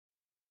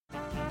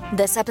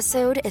This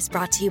episode is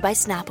brought to you by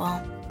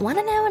Snapple. Want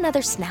to know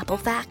another Snapple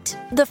fact?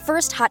 The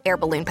first hot air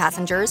balloon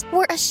passengers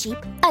were a sheep,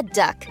 a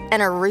duck,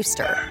 and a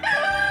rooster.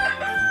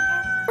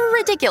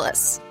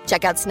 Ridiculous.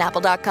 Check out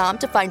Snapple.com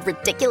to find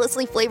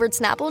ridiculously flavored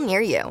Snapple near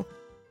you.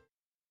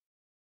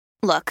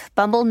 Look,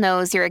 Bumble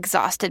knows you're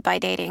exhausted by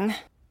dating.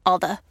 All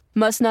the,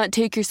 must not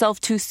take yourself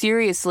too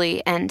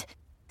seriously, and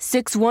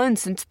 6'1"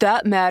 since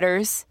that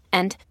matters,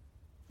 and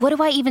what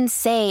do I even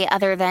say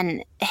other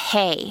than,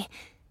 hey?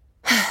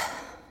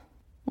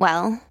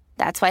 Well,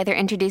 that's why they're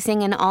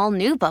introducing an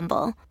all-new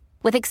Bumble,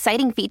 with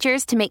exciting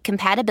features to make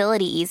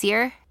compatibility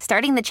easier,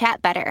 starting the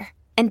chat better,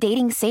 and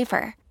dating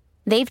safer.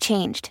 They've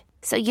changed,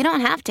 so you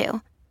don't have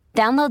to.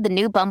 Download the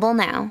new Bumble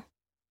now.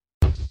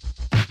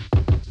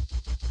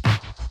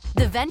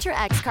 The Venture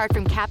X card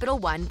from Capital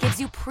One gives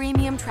you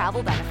premium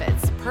travel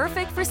benefits,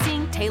 perfect for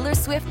seeing Taylor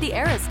Swift The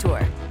Eras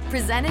Tour.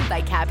 Presented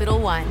by Capital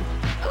One.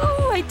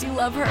 Ooh, I do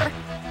love her.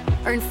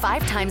 Earn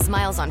 5 times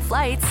miles on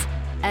flights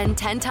and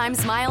 10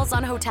 times miles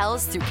on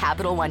hotels through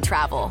Capital One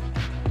Travel.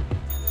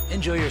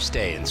 Enjoy your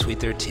stay in Suite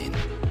 13.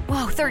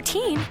 Whoa,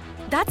 13?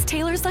 That's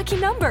Taylor's lucky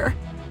number.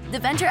 The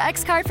Venture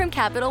X card from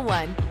Capital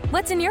One.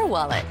 What's in your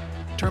wallet?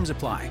 Terms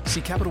apply. See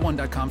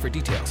CapitalOne.com for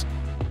details.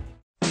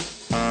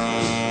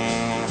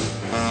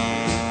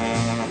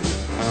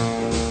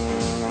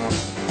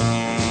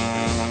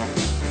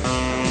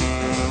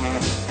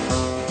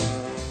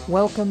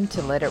 Welcome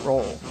to Let It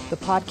Roll, the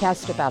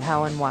podcast about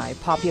how and why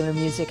popular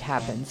music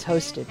happens,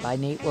 hosted by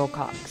Nate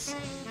Wilcox.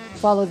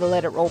 Follow the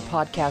Let It Roll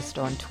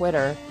podcast on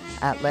Twitter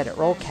at Let It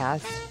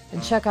Rollcast,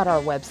 and check out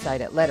our website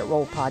at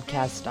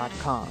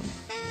letitrollpodcast.com.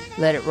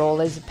 Let It Roll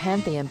is a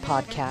Pantheon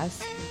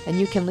podcast, and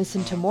you can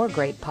listen to more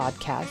great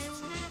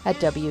podcasts at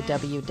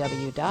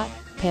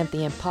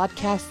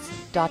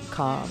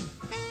www.pantheonpodcasts.com.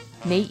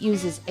 Nate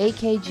uses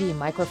AKG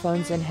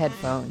microphones and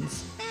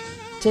headphones.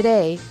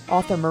 Today,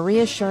 author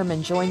Maria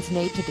Sherman joins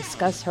Nate to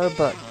discuss her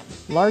book,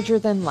 Larger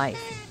Than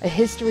Life, A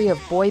History of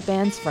Boy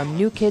Bands from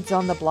New Kids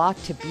on the Block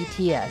to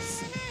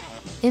BTS.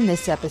 In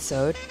this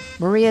episode,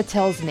 Maria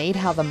tells Nate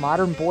how the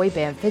modern boy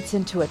band fits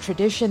into a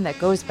tradition that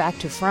goes back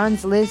to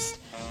Franz Liszt,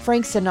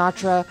 Frank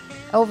Sinatra,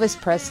 Elvis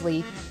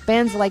Presley,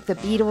 bands like the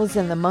Beatles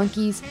and the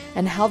Monkees,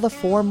 and how the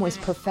form was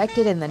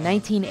perfected in the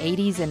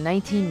 1980s and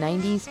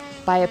 1990s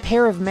by a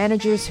pair of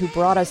managers who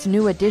brought us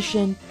New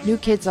Edition, New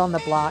Kids on the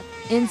Block,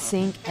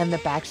 NSYNC, and the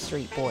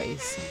Backstreet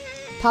Boys.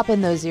 Pop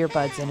in those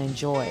earbuds and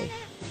enjoy.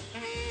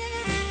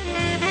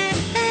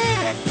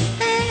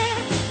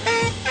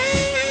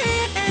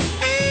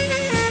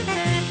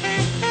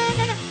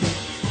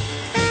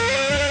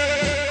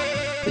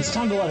 It's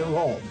time to let it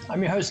roll.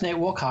 I'm your host, Nate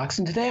Wilcox,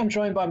 and today I'm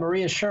joined by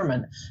Maria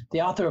Sherman, the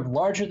author of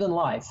Larger Than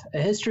Life,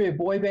 A History of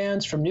Boy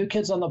Bands from New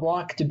Kids on the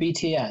Block to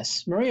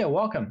BTS. Maria,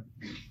 welcome.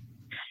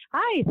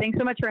 Hi, thanks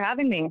so much for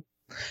having me.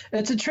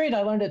 It's a treat.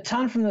 I learned a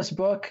ton from this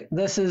book.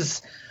 This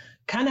is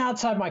kind of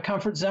outside my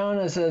comfort zone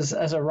as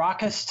a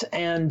rockist,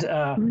 and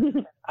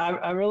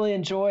I really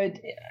enjoyed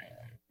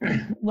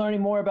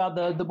learning more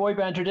about the boy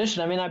band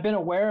tradition. I mean, I've been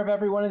aware of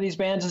every one of these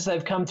bands as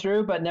they've come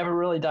through, but never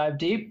really dived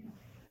deep.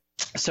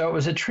 So it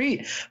was a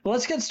treat. But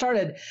let's get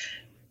started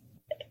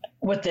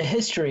with the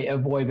history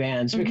of boy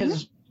bands,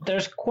 because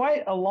there's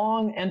quite a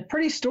long and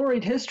pretty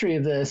storied history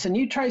of this. And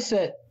you trace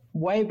it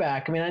way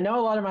back. I mean, I know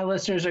a lot of my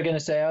listeners are going to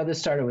say, oh, this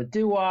started with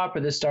doo-wop,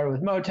 or this started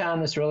with Motown,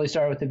 this really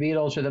started with the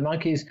Beatles or the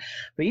Monkees.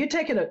 But you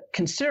take it a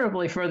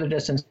considerably further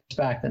distance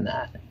back than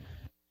that.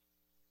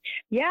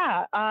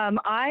 Yeah,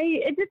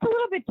 it's a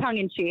little bit tongue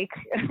in cheek.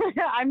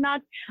 I'm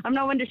not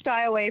one to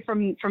shy away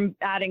from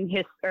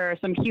adding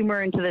some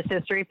humor into this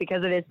history,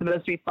 because it is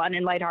supposed to be fun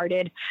and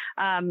lighthearted.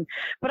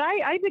 But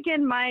I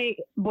begin my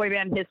boy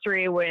band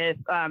history with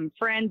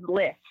Franz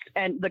Liszt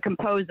and the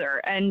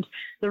composer, and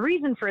the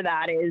reason for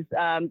that is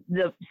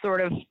the sort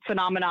of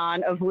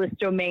phenomenon of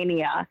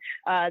Listomania,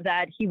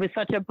 that he was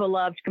such a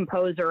beloved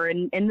composer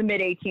in the mid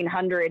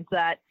 1800s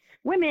that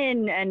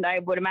women, and I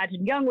would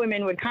imagine young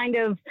women, would kind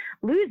of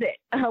lose it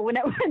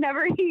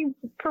whenever he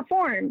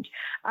performed.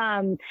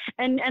 And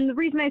the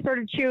reason I sort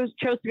of chose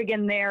to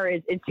begin there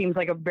is it seems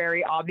like a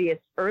very obvious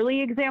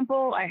early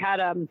example. I had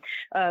an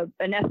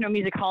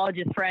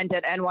ethnomusicologist friend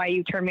at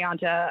NYU turn me on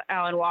to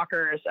Alan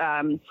Walker's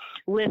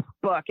Liszt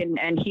book,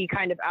 and he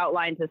kind of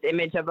outlines this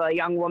image of a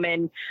young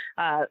woman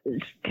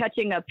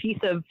catching a piece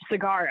of a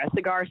cigar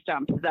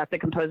stump that the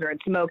composer had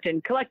smoked,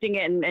 and collecting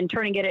it and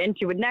turning it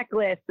into a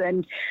necklace.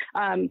 And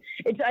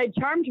it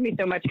charmed me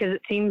so much, because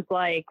it seems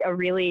like a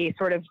really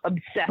sort of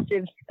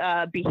obsessive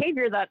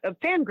behavior that a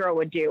fangirl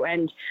would do.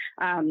 And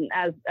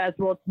as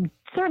we'll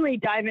certainly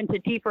dive into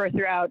deeper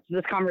throughout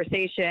this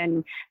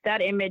conversation,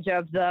 that image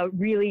of the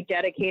really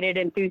dedicated,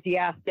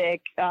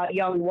 enthusiastic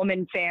young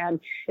woman fan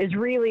is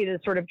really the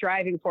sort of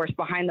driving force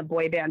behind the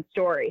boy band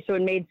story. So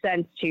it made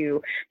sense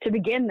to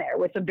begin there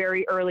with a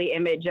very early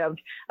image of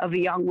a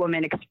young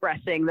woman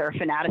expressing their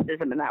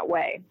fanaticism in that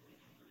way.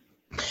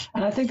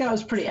 And I think that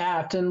was pretty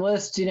apt. And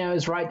Liszt,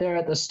 is right there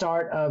at the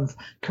start of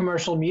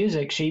commercial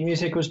music. Sheet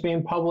music was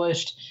being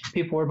published.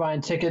 People were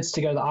buying tickets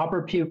to go to the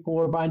opera. People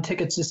were buying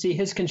tickets to see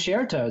his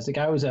concertos. The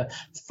guy was a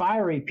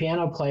fiery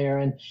piano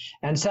player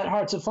and set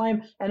hearts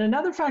aflame. And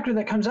another factor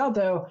that comes out,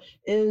 though,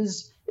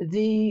 is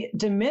the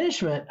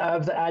diminishment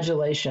of the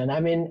adulation.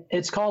 I mean,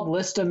 it's called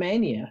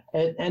Listomania,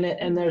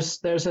 and there's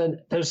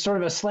sort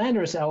of a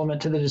slanderous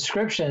element to the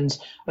descriptions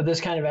of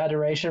this kind of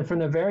adoration from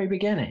the very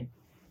beginning.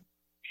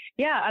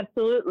 Yeah,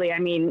 absolutely. I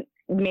mean,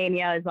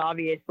 mania is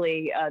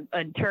obviously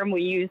a term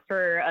we use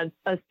for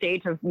a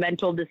state of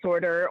mental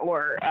disorder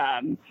or,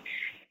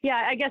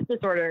 I guess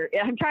disorder.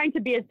 I'm trying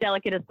to be as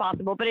delicate as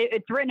possible, but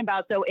it's written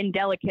about so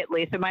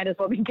indelicately, so might as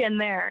well begin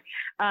there.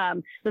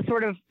 The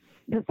sort of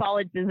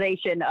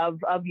pathologization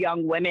of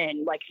young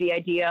women, like the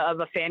idea of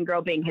a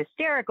fangirl being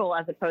hysterical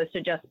as opposed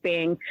to just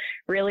being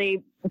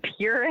really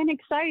pure and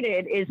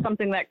excited, is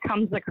something that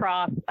comes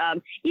across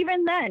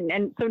even then.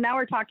 And so now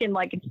we're talking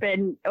like it's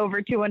been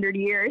over 200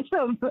 years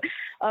of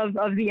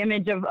the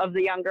image of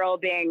the young girl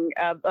being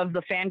of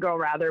the fangirl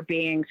rather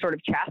being sort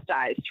of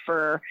chastised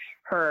for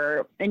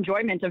her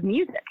enjoyment of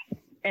music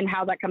and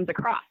how that comes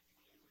across.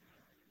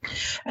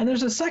 And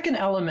there's a second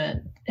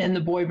element in the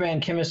boy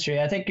band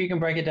chemistry. I think you can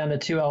break it down to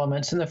two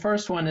elements. And the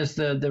first one is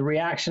the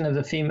reaction of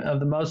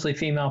the mostly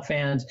female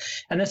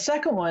fans. And the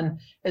second one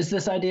is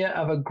this idea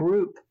of a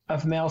group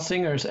of male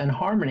singers and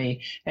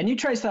harmony. And you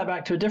trace that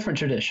back to a different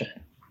tradition.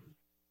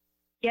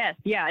 Yes,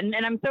 yeah, and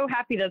I'm so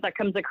happy that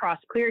comes across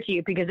clear to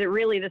you, because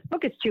this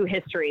book is two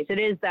histories. It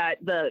is that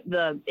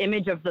the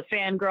image of the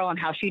fangirl and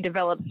how she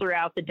develops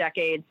throughout the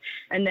decades,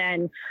 and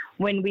then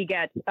when we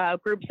get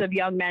groups of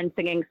young men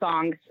singing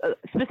songs,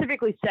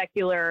 specifically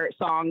secular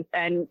songs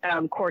and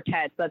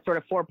quartets, that sort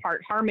of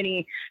 4-part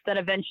harmony that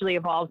eventually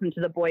evolves into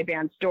the boy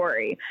band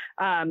story.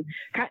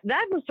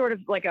 That was sort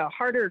of like a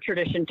harder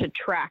tradition to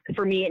track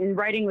for me in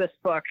writing this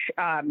book,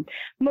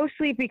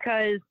 mostly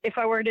because if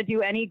I were to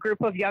do any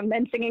group of young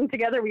men singing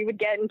together, we would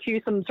get into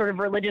some sort of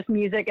religious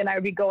music, and I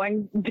would be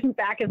going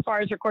back as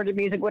far as recorded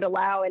music would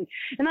allow. And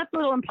that's a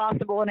little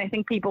impossible. And I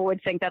think people would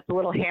think that's a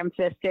little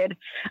ham-fisted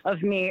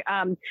of me.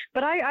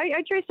 But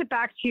I trace it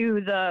back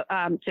to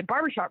to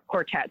barbershop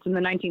quartets in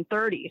the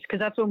 1930s, because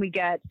that's when we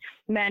get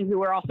men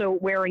who are also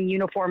wearing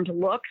uniformed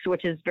looks,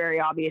 which is very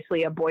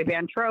obviously a boy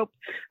band trope,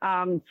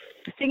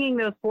 singing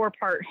those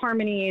 4-part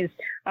harmonies.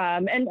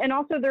 And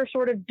also they're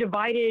sort of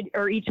divided,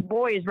 or each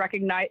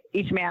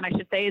man, I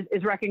should say,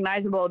 is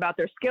recognizable about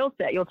their skill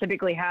set. You'll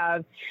typically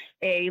have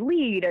a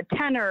lead, a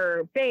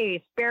tenor,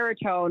 bass,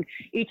 baritone.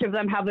 Each of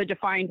them have a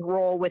defined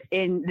role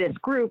within this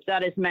group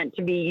that is meant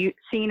to be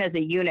seen as a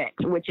unit,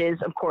 which is,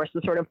 of course,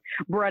 the sort of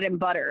bread and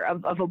butter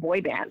of a boy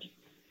band.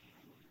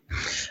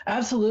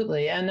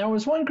 Absolutely. And there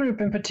was one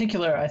group in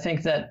particular, I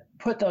think, that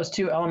put those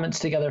two elements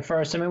together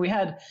first. I mean, we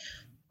had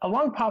a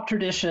long pop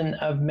tradition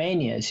of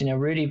manias,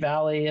 Rudy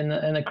Vallee in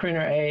the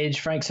crooner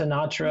age, Frank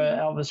Sinatra,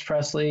 Elvis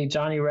Presley,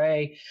 Johnny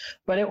Ray.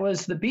 But it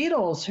was the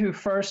Beatles who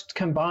first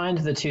combined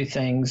the two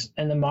things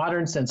in the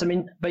modern sense. I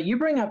mean, but you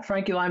bring up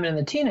Frankie Lyman and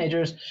the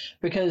Teenagers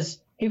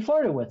because he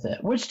flirted with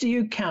it. Which do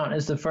you count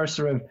as the first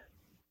sort of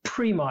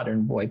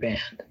pre-modern boy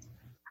band?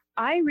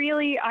 I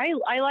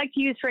like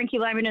to use Frankie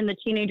Lyman and the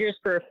Teenagers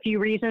for a few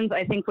reasons.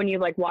 I think when you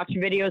watch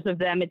videos of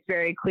them, it's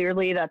very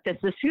clearly that this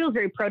feels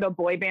very proto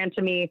boy band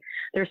to me.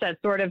 There's that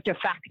sort of de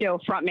facto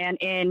frontman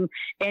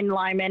in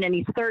Lyman, and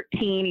he's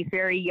 13. He's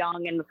very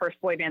young, and the first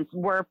boy bands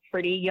were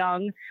pretty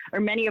young, or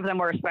many of them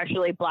were,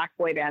 especially black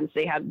boy bands.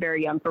 They had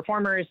very young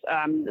performers,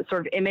 the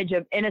sort of image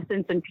of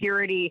innocence and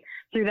purity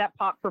through that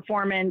pop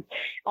performance.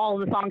 All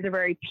of the songs are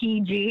very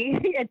PG.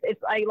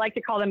 I like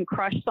to call them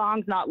crush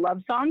songs, not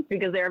love songs,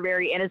 because they're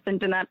very innocent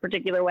in that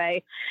particular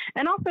way.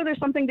 And also there's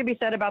something to be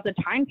said about the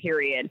time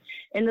period.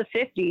 In the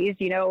 50s,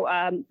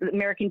 the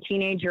American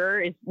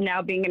teenager is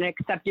now being an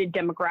accepted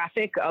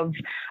demographic of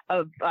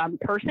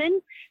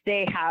person.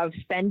 They have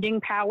spending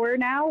power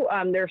now.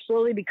 They're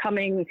slowly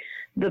becoming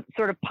the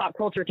sort of pop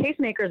culture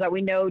tastemakers that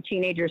we know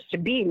teenagers to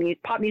be.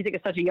 Pop music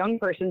is such a young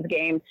person's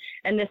game,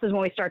 and this is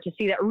when we start to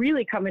see that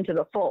really come into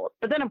the fold.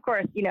 But then, of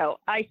course,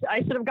 I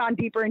should have gone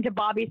deeper into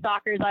Bobby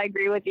Sockers. I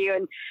agree with you,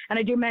 and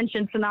I do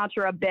mention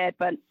Sinatra a bit,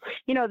 but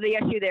the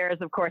issue there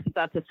is, of course,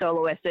 that's a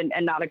soloist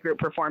and not a group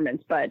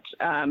performance. But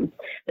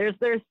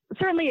there's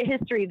certainly a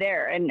history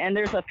there, and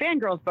there's a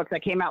Fangirls book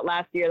that came out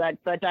last year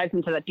that dives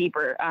into that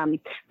deeper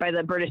by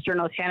the British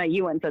journalist Hannah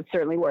Ewens. That's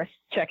certainly worth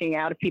checking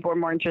out if people are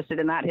more interested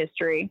in that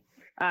history.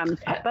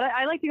 But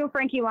I like to go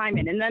Frankie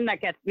Lyman, and then that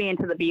gets me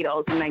into the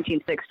Beatles in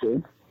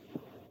 1960.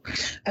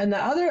 And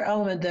the other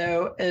element,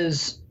 though,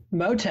 is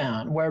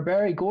Motown, where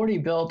Berry Gordy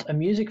built a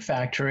music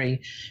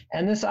factory,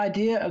 and this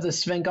idea of the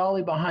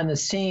Svengali behind the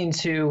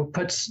scenes who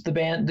puts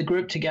the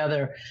group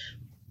together,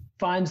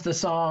 finds the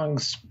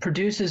songs,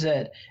 produces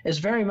it, is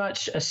very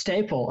much a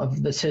staple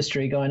of this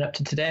history going up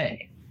to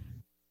today.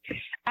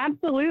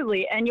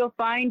 Absolutely, and you'll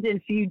find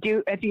if you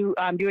do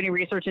any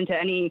research into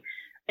any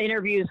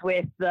interviews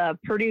with the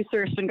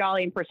producers,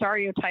 Svengali and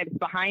Presario types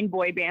behind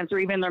boy bands, or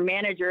even their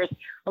managers,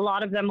 a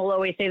lot of them will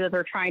always say that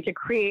they're trying to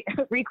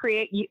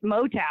recreate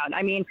Motown.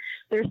 I mean,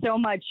 there's so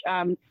much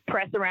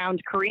press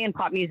around Korean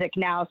pop music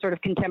now, sort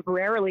of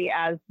contemporarily,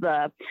 as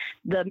the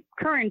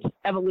current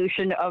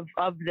evolution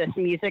of this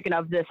music and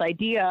of this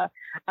idea.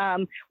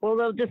 Well,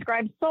 they'll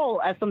describe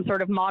soul as some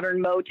sort of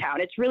modern Motown.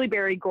 It's really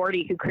Berry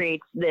Gordy who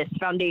creates this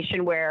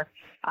foundation where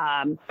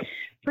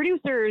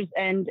producers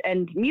and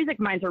music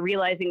minds are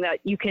realizing that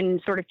you can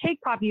sort of take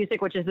pop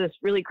music, which is this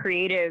really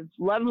creative,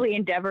 lovely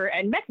endeavor,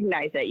 and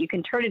mechanize it. You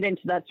can turn it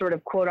into that sort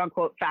of quote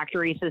unquote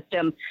factory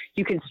system.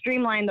 You can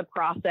streamline the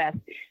process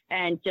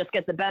and just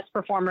get the best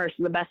performers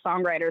and the best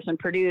songwriters and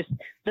produce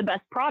the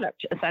best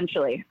product,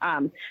 essentially.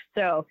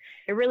 So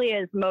it really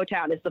is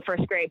Motown is the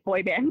first great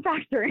boy band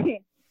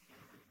factory.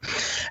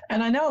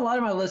 And I know a lot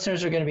of my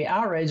listeners are going to be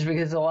outraged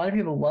because a lot of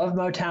people love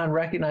Motown,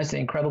 recognize the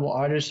incredible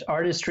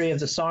artistry of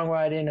the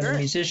songwriting and the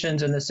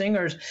musicians and the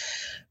singers.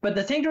 But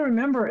the thing to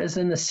remember is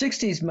in the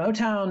 60s,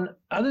 Motown,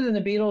 other than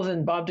the Beatles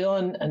and Bob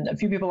Dylan and a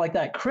few people like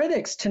that,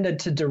 critics tended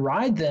to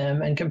deride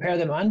them and compare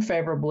them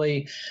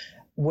unfavorably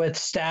with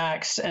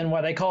Stax and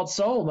what they called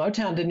soul.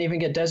 Motown didn't even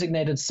get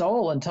designated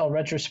soul until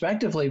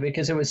retrospectively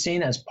because it was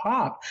seen as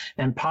pop,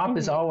 and pop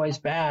is always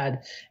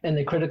bad in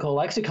the critical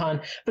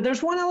lexicon. But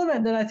there's one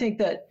element that I think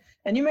that,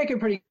 and you make it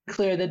pretty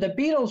clear, that the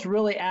Beatles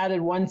really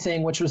added one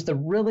thing, which was the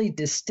really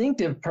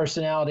distinctive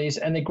personalities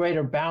and the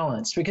greater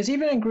balance. Because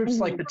even in groups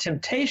like the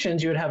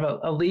Temptations, you would have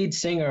a lead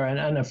singer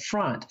and a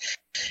front.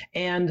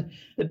 And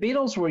the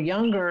Beatles were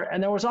younger,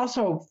 and there was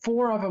also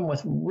 4 of them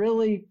with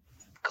really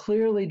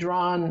clearly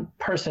drawn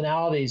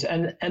personalities.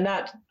 And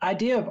that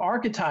idea of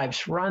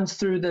archetypes runs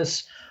through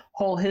this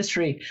whole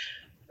history.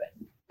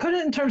 Put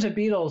it in terms of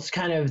Beatles,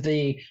 kind of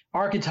the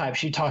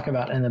archetypes you talk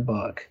about in the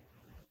book.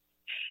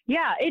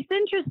 Yeah, it's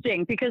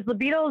interesting because the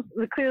Beatles,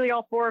 clearly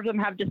all 4 of them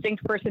have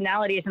distinct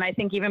personalities. And I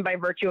think even by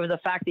virtue of the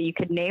fact that you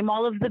could name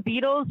all of the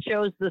Beatles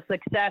shows the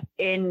success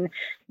in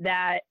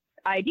that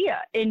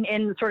idea,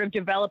 in sort of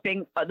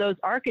developing those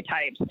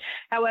archetypes.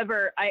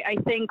 However, I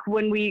think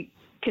when we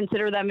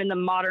consider them in the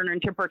modern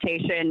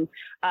interpretation,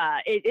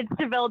 it's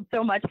developed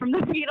so much from the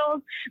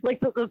Beatles. Like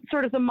the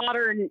sort of the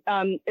modern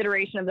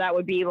iteration of that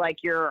would be like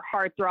your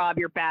heartthrob,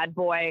 your bad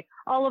boy,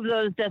 all of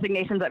those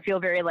designations that feel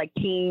very like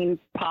teen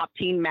pop,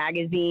 teen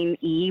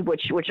magazine-y,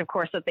 which of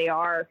course that they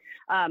are.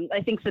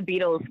 I think the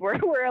Beatles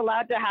were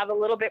allowed to have a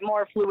little bit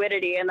more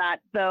fluidity in that.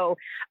 So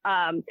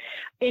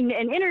in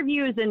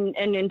interviews and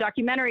in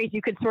documentaries,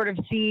 you could sort of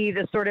see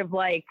the sort of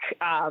like,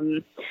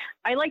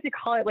 I like to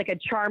call it like a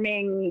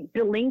charming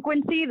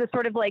delinquency, the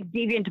sort of like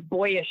deviant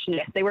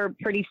boyishness. They were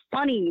pretty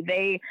funny.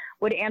 They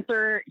would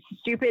answer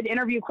stupid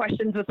interview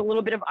questions with a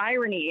little bit of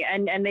irony,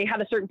 and they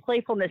had a certain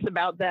playfulness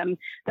about them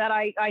that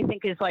I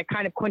think is like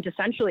kind of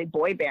quintessentially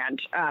boy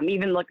band,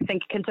 even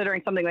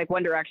considering something like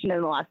One Direction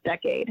in the last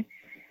decade.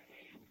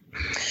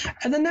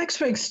 And the next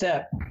big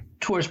step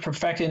towards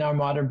perfecting our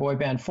modern boy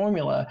band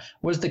formula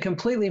was the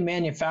completely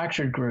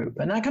manufactured group.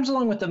 And that comes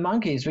along with the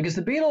Monkees, because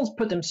the Beatles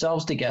put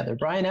themselves together.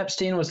 Brian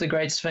Epstein was the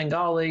great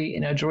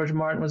Svengali, George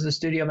Martin was the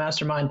studio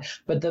mastermind,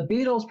 but the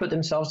Beatles put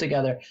themselves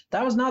together.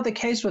 That was not the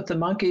case with the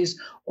Monkees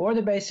or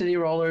the Bay City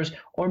Rollers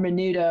or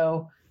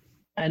Menudo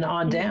and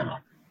on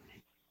down.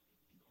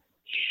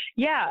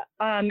 Yeah,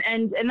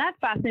 and that's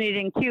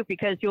fascinating too,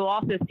 because you'll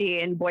also see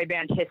in boy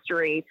band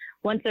history,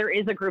 once there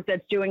is a group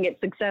that's doing it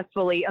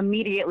successfully,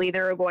 immediately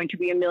there are going to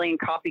be a million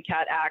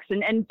copycat acts,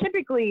 and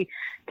typically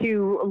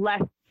to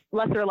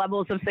lesser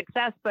levels of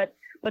success, but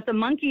the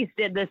Monkees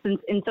did this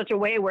in such a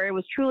way where it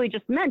was truly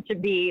just meant to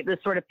be the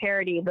sort of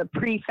parody, the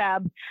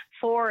prefab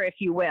 4, if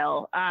you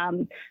will,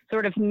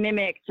 sort of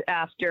mimicked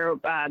after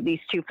these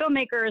 2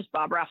 filmmakers,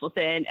 Bob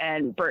Rafelson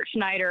and Bert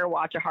Schneider,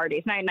 watch A Hard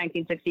Day's Night in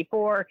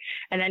 1964,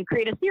 and then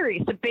create a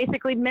series to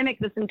basically mimic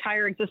this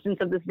entire existence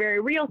of this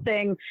very real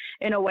thing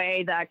in a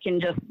way that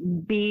can just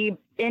be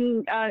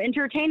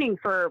entertaining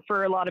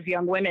for a lot of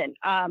young women.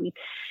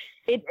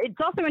 It's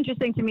also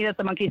interesting to me that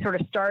the Monkees sort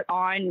of start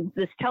on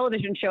this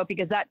television show,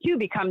 because that too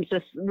becomes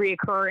this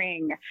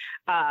reoccurring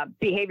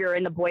behavior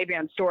in the boy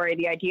band story.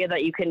 The idea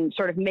that you can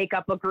sort of make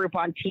up a group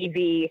on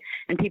TV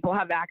and people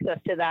have access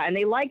to that, and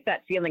they like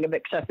that feeling of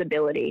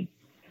accessibility.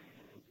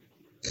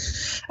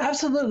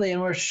 Absolutely,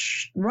 and we're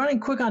running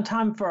quick on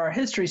time for our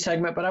history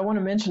segment, but I want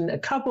to mention a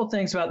couple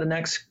things about the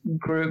next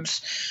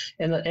groups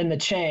in the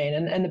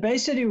chain. And the Bay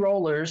City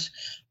Rollers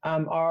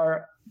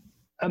are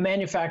a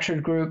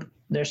manufactured group.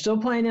 They're still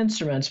playing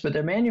instruments, but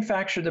they're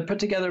manufactured. They're put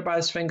together by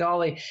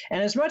Svengali.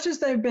 And as much as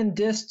they've been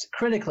dissed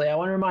critically, I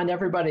want to remind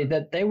everybody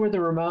that they were the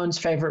Ramones'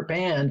 favorite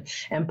band.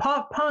 And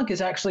pop punk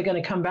is actually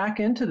going to come back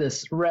into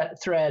this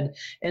thread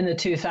in the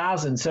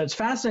 2000s. So it's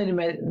fascinating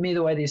to me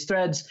the way these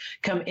threads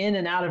come in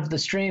and out of the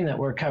stream that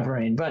we're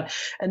covering.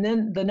 And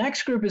then the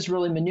next group is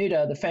really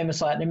Menudo, the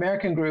famous Latin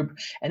American group.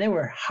 And they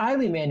were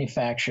highly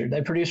manufactured.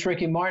 They produced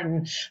Ricky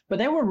Martin, but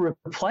they were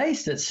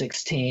replaced at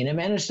 16 and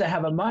managed to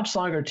have a much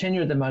longer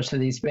tenure than most of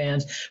these bands.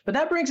 bands. But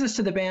that brings us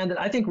to the band that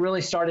I think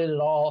really started it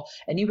all,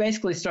 and you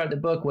basically started the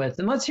book with.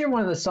 And let's hear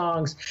one of the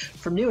songs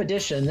from New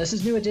Edition. This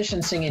is New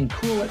Edition singing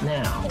Cool It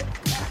Now.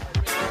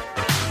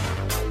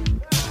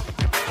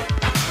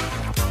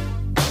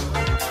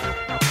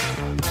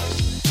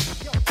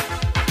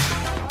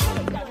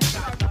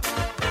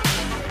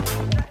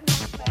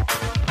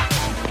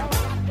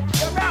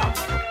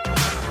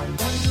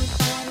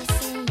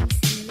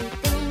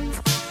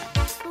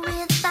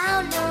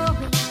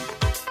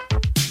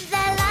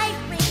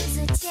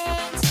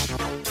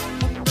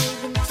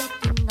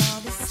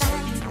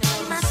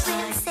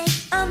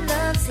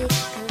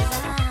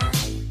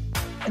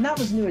 And that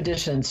was New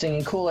Edition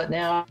singing Cool It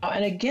Now.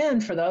 And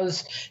again, for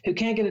those who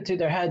can't get it through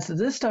their heads,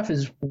 this stuff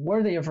is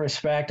worthy of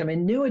respect. I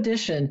mean, New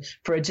Edition,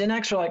 for a Gen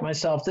Xer like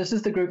myself, this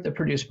is the group that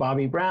produced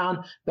Bobby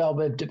Brown, Belle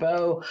Biv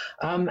DeVoe.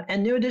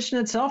 And New Edition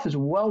itself is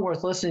well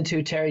worth listening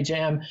to.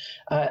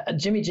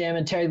 Jimmy Jam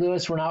and Terry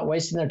Lewis were not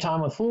wasting their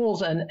time with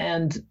fools.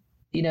 And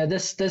you know,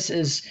 this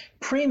is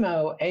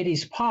primo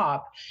 80s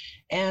pop.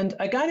 And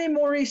a guy named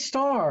Maurice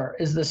Starr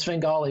is the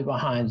Svengali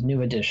behind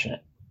New Edition.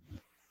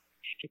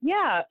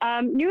 Yeah,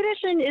 New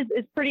Edition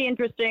is pretty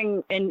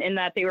interesting in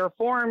that they were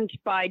formed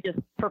by just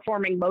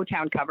performing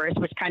Motown covers,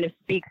 which kind of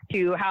speaks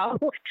to how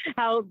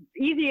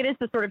easy it is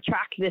to sort of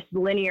track this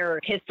linear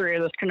history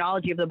or this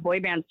chronology of the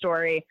boy band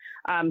story.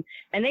 And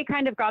they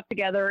kind of got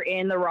together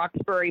in the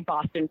Roxbury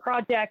Boston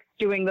Project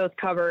doing those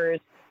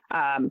covers.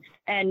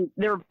 And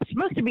they're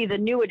supposed to be the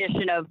new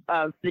edition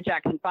of the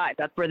Jackson 5.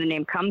 That's where the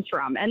name comes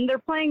from. And they're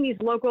playing these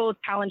local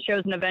talent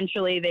shows, and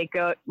eventually they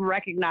go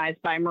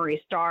recognized by Maurice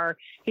Starr.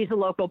 He's a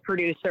local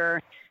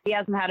producer. He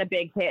hasn't had a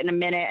big hit in a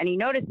minute, and he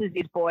notices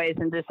these boys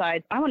and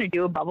decides, I want to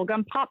do a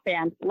bubblegum pop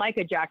band like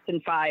a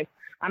Jackson 5.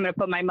 I'm going to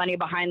put my money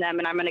behind them,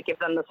 and I'm going to give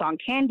them the song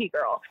Candy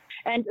Girl.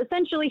 And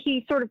essentially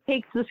he sort of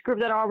takes this group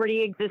that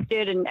already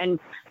existed and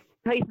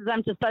places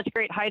them to such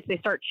great heights. They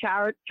start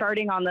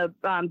charting on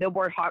the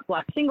Billboard Hot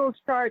Black Singles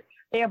chart.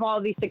 They have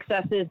all these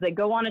successes. They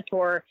go on a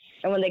tour,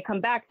 and when they come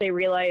back, they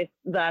realize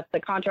that the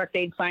contract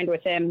they'd signed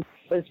with him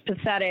was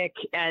pathetic,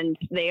 and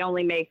they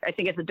only make, I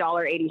think it's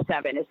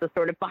 $1.87 is the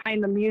sort of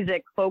behind the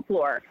music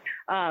folklore.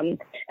 And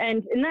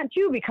that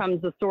too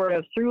becomes the sort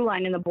of through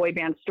line in the boy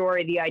band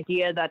story, the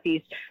idea that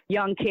these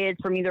young kids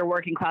from either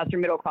working class or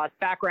middle class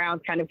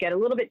backgrounds kind of get a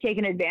little bit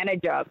taken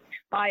advantage of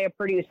by a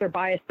producer,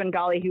 by a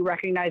Svengali who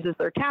recognizes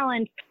their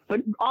talent,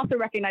 but also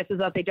recognizes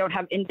that they don't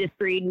have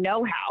industry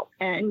know-how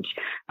and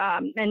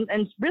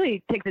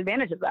really takes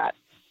advantage of that.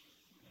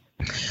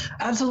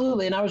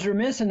 Absolutely. And I was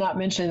remiss in not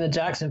mentioning the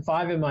Jackson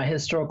 5 in my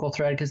historical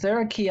thread, because they're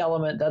a key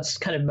element. That's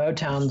kind of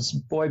Motown's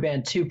boy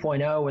band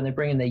 2.0 when they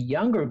bring in the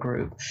younger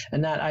group.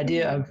 And that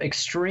idea of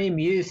extreme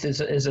youth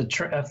is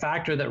a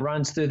factor that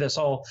runs through this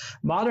whole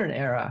modern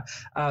era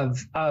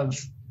of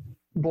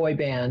boy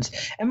bands.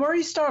 And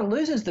Maurice Starr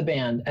loses the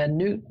band, and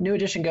New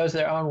Edition goes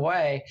their own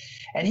way.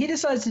 And he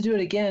decides to do it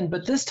again,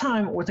 but this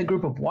time with a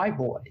group of white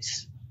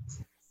boys.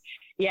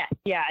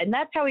 Yeah. And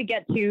that's how we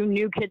get to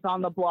New Kids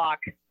on the Block,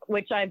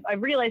 which I've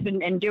realized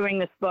in doing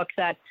this book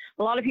that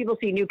a lot of people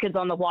see New Kids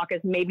on the Block as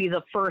maybe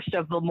the first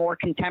of the more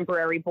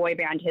contemporary boy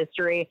band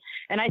history.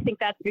 And I think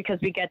that's because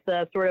we get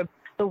the sort of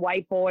the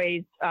white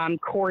boys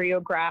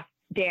choreographed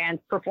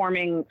dance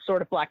performing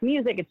sort of black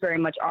music. It's very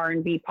much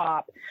R&B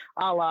pop,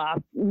 a la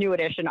New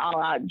Edition, a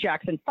la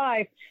Jackson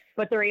 5,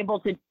 but they're able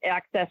to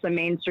access a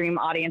mainstream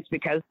audience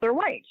because they're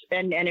white,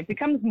 and it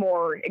becomes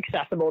more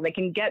accessible. They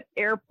can get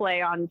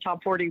airplay on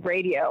top 40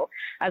 radio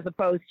as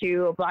opposed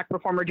to a black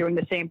performer doing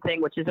the same thing,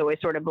 which is always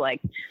sort of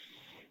like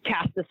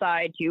cast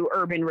aside to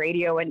urban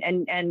radio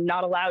and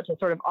not allowed to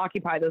sort of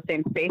occupy those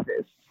same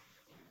spaces.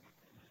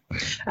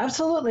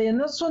 Absolutely. And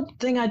that's one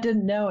thing I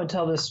didn't know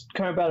until this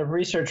kind of out of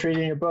research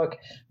reading your book,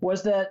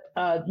 was that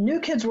New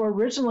Kids were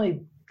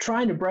originally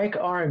trying to break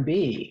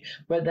R&B,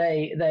 but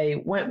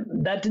they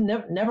went, that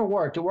never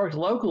worked. It worked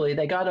locally.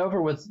 They got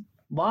over with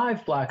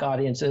live black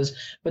audiences,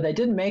 but they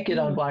didn't make it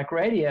on black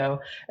radio,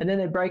 and then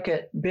they break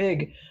it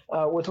big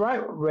with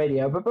white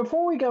radio. But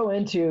before we go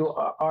into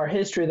our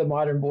history of the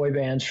modern boy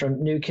bands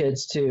from New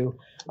Kids to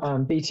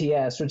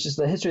BTS, which is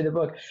the history of the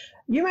book,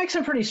 you make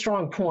some pretty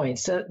strong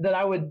points that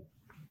I would,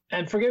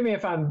 and forgive me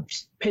if I'm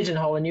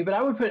pigeonholing you, but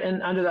I would put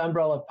in under the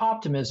umbrella of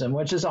poptimism,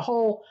 which is a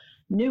whole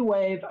new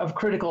wave of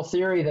critical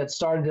theory that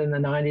started in the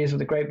 90s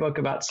with a great book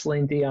about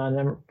Celine Dion.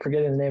 I'm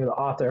forgetting the name of the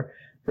author.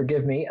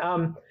 Forgive me.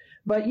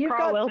 But you've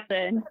Carl got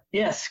Wilson.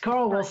 Yes,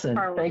 Carl Wilson.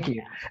 Thank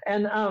you.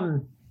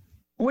 And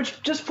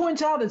which just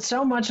points out that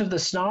so much of the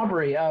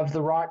snobbery of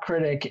the rock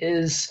critic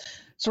is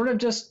sort of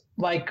just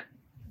like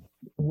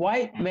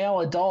white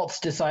male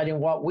adults deciding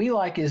what we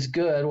like is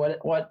good,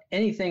 what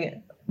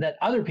anything that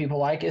other people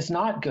like is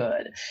not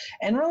good.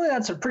 And really,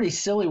 that's a pretty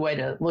silly way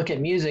to look at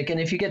music. And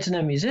if you get to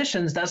know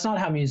musicians, that's not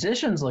how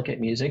musicians look at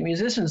music.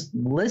 Musicians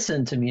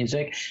listen to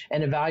music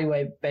and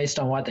evaluate based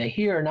on what they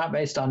hear, not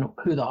based on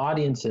who the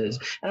audience is.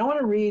 And I want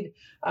to read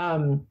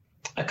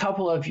a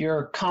couple of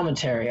your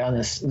commentary on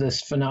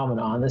this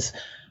phenomenon. This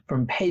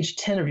from page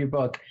 10 of your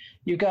book.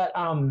 You got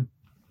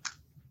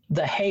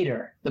the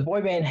hater, the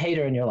boy band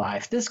hater in your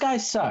life. This guy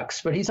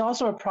sucks, but he's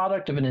also a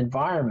product of an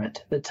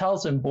environment that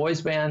tells him boy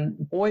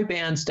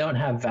bands don't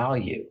have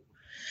value.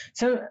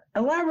 So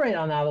elaborate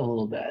on that a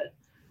little bit.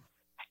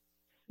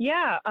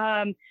 Yeah,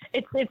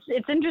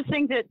 it's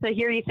interesting to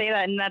hear you say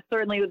that, and that's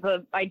certainly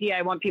the idea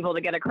I want people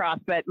to get across.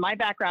 But my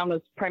background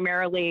was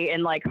primarily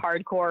in like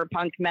hardcore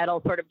punk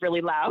metal, sort of really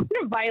loud,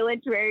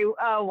 violent, very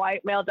white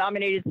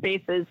male-dominated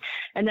spaces.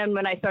 And then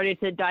when I started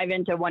to dive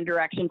into One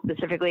Direction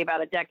specifically about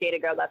a decade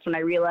ago, that's when I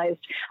realized,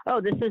 oh,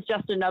 this is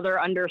just another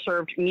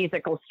underserved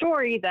musical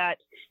story that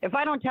if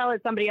I don't tell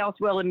it, somebody else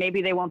will, and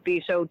maybe they won't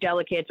be so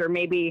delicate, or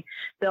maybe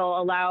they'll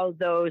allow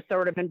those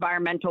sort of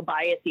environmental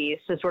biases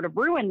to sort of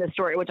ruin the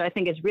story, which I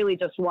think is really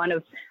just one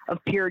of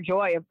pure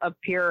joy, of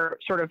pure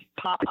sort of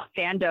pop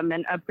fandom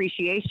and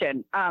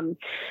appreciation.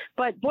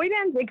 But boy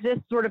bands exist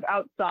sort of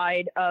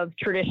outside of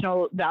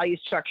traditional value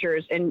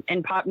structures in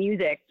pop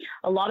music.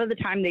 A lot of the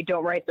time they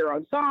don't write their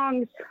own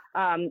songs.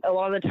 A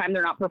lot of the time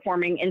they're not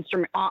performing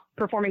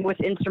with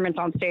instruments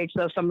on stage,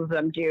 though some of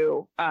them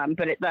do.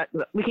 But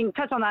we can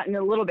touch on that in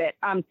a little bit.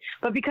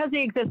 But because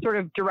they exist sort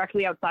of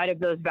directly outside of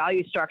those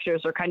value structures,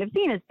 they're kind of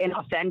seen as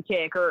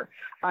inauthentic or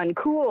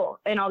uncool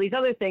and all these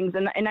other things.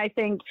 And I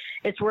think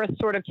it's worth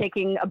sort of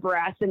taking a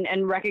breath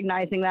and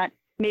recognizing that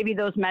maybe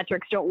those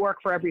metrics don't work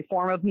for every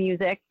form of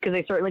music, because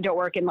they certainly don't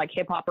work in like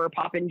hip hop or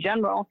pop in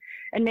general.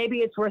 And maybe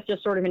it's worth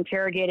just sort of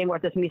interrogating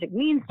what this music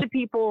means to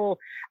people,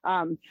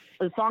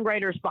 the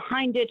songwriters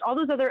behind it, all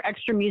those other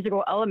extra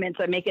musical elements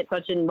that make it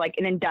such an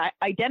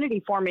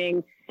identity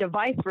forming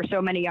device for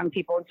so many young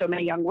people and so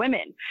many young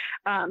women.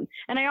 And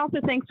I also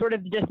think sort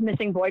of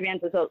dismissing boy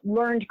bands as a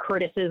learned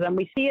criticism.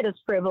 We see it as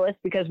frivolous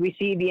because we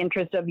see the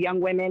interest of young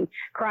women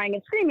crying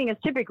and screaming as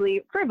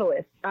typically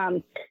frivolous.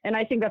 And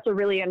I think that's a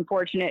really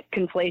unfortunate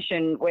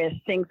conflation with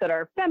things that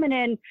are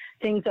feminine,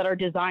 things that are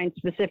designed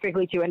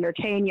specifically to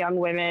entertain young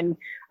women.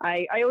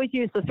 I always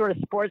use the sort of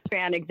sports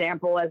fan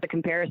example as a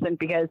comparison,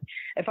 because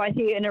if I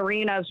see an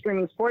arena of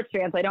screaming sports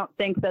fans, I don't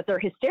think that they're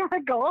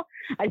hysterical.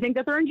 I think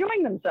that they're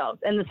enjoying themselves.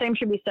 And the same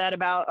should be said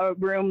about a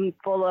stadium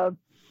full of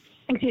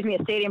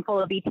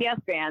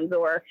BTS fans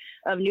or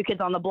of New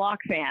Kids on the Block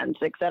fans,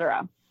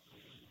 etc.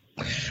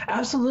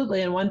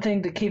 Absolutely. And one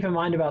thing to keep in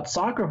mind about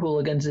soccer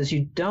hooligans is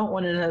you don't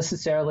want to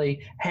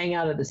necessarily hang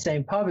out at the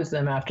same pub as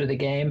them after the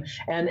game.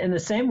 And in the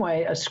same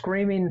way, a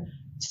screaming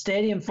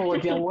stadium full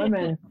of young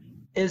women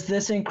is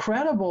this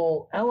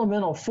incredible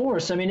elemental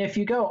force. I mean, if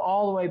you go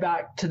all the way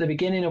back to the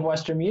beginning of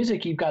Western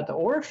music, you've got the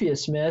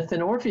Orpheus myth,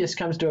 and Orpheus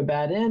comes to a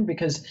bad end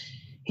because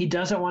he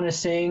doesn't want to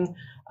sing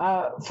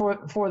for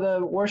the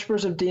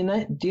worshippers of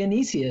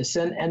Dionysius,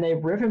 and they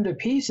rip him to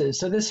pieces.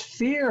 So this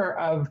fear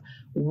of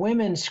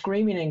women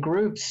screaming in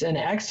groups in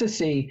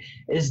ecstasy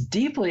is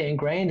deeply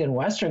ingrained in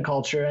Western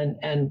culture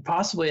and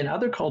possibly in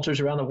other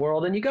cultures around the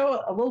world. And you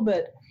go a little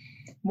bit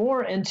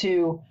more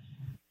into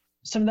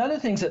some of the other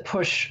things that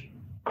push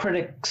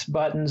critics'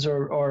 buttons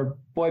or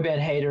boy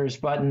band haters'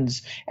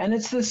 buttons, and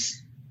it's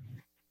this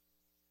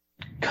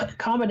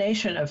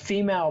combination of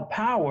female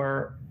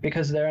power,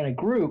 because they're in a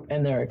group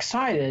and they're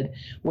excited,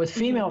 with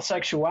female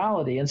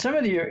sexuality. And some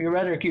of your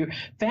rhetoric,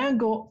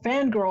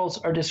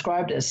 fangirls are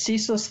described as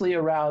ceaselessly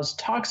aroused,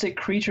 toxic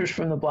creatures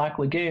from the Black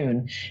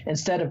Lagoon,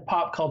 instead of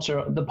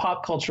the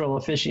pop cultural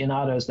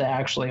aficionados they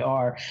actually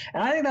are.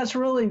 And I think that's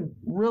really,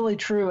 really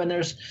true. And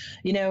there's,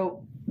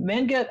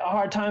 men get a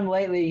hard time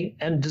lately,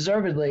 and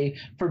deservedly,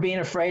 for being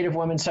afraid of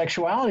women's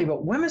sexuality,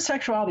 but women's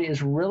sexuality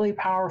is really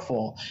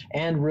powerful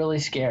and really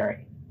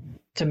scary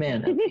to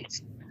men, at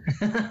least.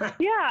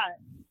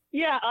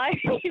 Yeah.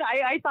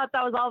 I thought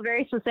that was all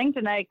very succinct,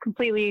 and I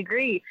completely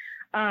agree.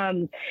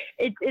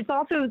 It's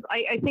also,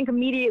 I think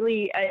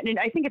immediately, and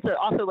I think it's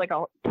also like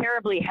a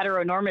terribly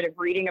heteronormative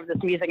reading of this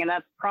music, and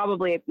that's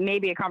probably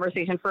maybe a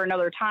conversation for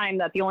another time,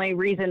 that the only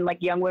reason like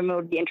young women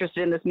would be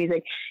interested in this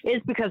music is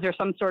because there's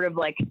some sort of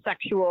like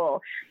sexual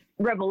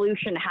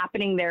revolution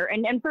happening there,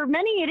 and for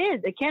many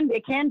it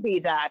can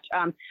be that,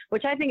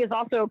 which I think is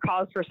also a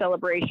cause for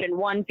celebration.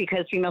 One,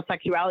 because female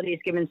sexuality is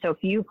given so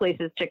few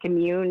places to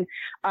commune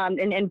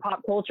in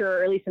pop culture,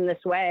 or at least in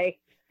this way,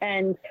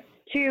 and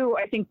two,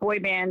 I think boy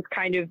bands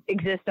kind of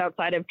exist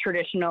outside of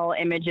traditional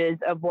images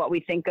of what we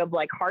think of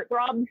like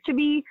heartthrobs to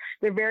be.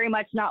 They're very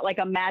much not like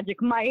a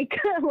Magic Mike,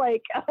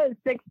 like a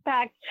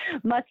six-pack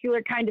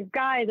muscular kind of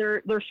guy.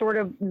 They're sort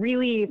of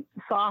really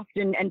soft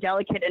and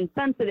delicate and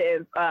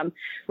sensitive,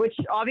 which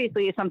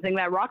obviously is something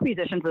that rock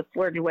musicians have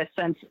flirted with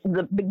since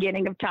the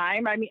beginning of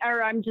time. I mean,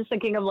 or I'm just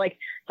thinking of like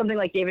something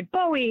like David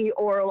Bowie,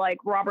 or like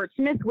Robert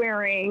Smith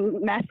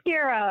wearing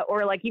mascara,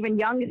 or like even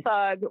Young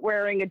Thug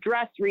wearing a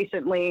dress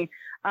recently.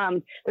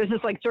 There's this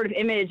like sort of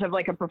image of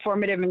like a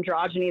performative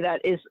androgyny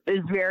that is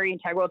very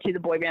integral to the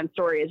boy band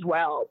story as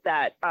well,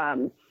 that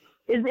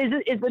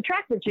is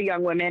attractive to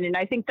young women. And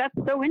I think that's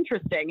so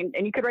interesting.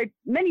 And you could write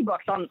many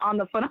books on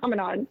the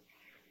phenomenon.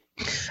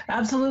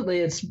 Absolutely.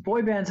 It's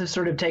boy bands have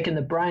sort of taken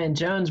the Brian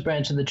Jones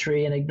branch of the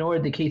tree and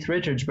ignored the Keith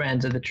Richards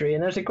branch of the tree.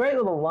 And there's a great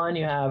little line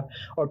you have,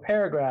 or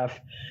paragraph,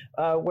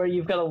 where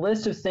you've got a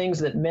list of things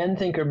that men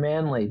think are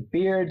manly: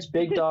 beards,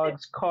 big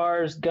dogs,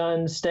 cars,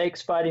 guns,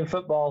 steaks, fighting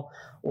football,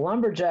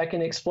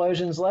 lumberjacking,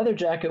 explosions, leather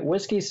jacket,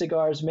 whiskey,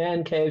 cigars,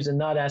 man caves, and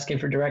not asking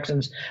for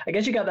directions. I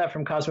guess you got that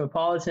from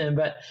Cosmopolitan,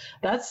 but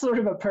that's sort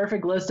of a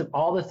perfect list of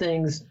all the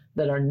things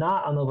that are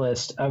not on the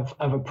list of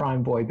a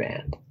prime boy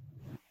band.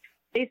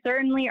 They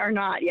certainly are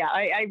not. Yeah,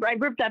 I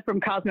ripped that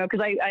from Cosmo because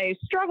I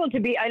struggle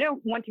to be, I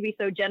don't want to be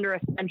so gender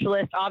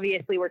essentialist.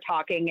 Obviously, we're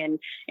talking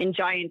in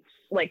giant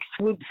like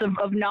swoops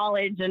of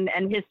knowledge and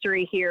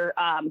history here.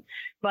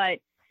 But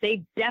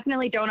they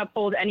definitely don't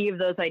uphold any of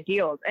those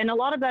ideals. And a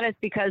lot of that is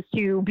because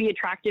to be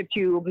attractive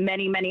to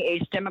many, many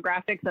age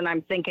demographics, and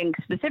I'm thinking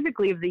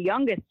specifically of the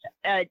youngest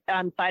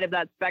side of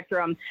that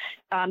spectrum,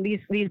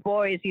 these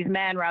boys, these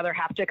men rather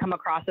have to come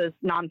across as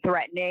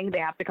non-threatening. They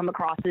have to come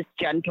across as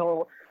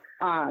gentle.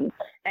 And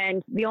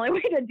the only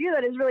way to do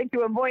that is really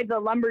to avoid the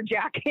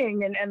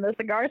lumberjacking and the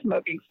cigar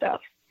smoking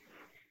stuff,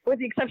 with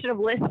the exception of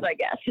lists, I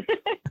guess.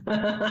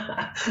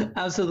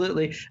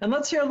 Absolutely. And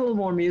let's hear a little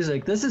more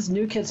music. This is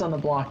New Kids on the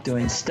Block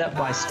doing Step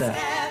by Step.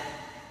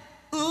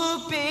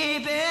 Ooh,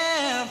 baby,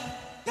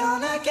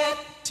 gonna get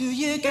to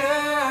you,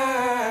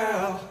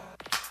 girl.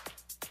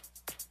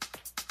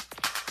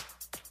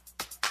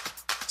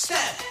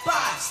 Step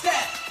by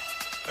step.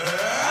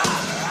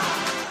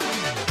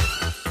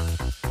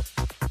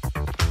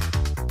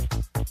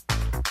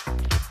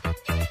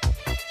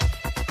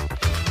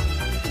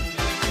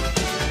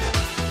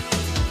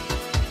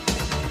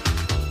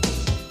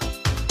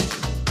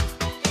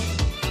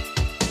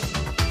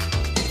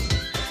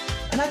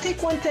 I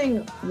think one thing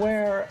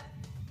where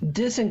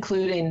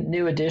disincluding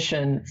New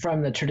Edition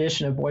from the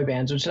tradition of boy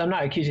bands, which I'm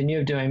not accusing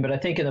you of doing, but I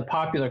think in the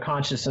popular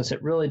consciousness,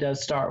 it really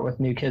does start with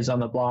New Kids on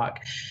the Block.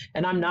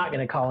 And I'm not going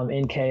to call them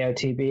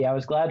NKOTB. I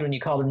was glad when you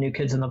called them New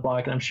Kids on the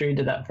Block, and I'm sure you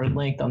did that for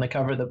length on the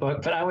cover of the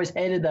book, but I always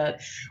hated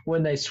that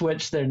when they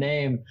switched their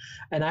name.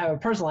 And I have a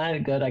personal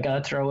anecdote I got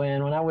to throw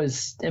in. When I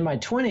was in my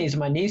 20s,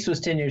 my niece was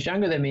 10 years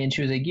younger than me, and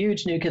she was a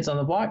huge New Kids on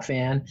the Block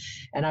fan.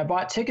 And I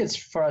bought tickets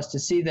for us to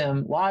see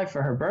them live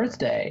for her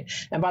birthday.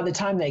 And by the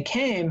time they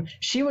came,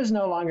 she was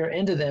no longer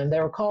into them. They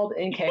were called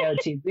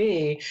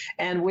NKOTB,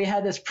 and we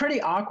had this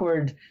pretty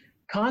awkward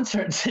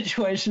concert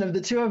situation of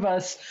the two of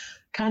us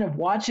kind of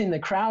watching the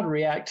crowd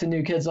react to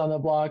New Kids on the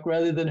Block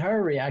rather than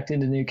her reacting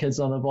to New Kids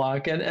on the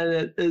Block. And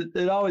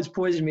it always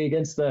poisoned me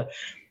against the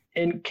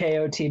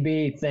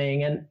NKOTB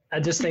thing. And I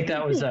just think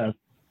that was a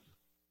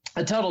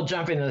total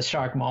jumping in the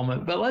shark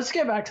moment. But let's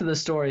get back to the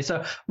story.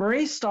 So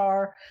Maurice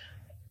Starr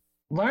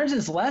learns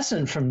his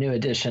lesson from New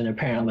Edition,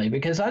 apparently,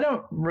 because I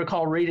don't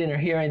recall reading or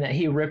hearing that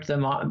he ripped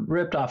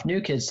off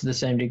New Kids to the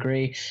same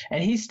degree,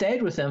 and he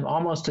stayed with them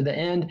almost to the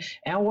end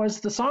and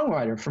was the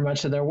songwriter for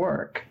much of their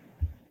work.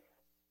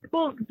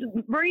 Well,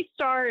 Maurice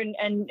Starr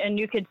and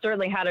New Kids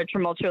certainly had a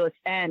tumultuous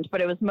end, but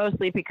it was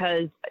mostly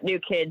because New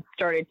Kids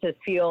started to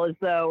feel as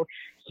though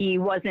he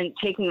wasn't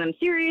taking them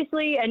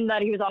seriously, and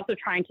that he was also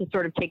trying to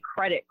sort of take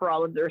credit for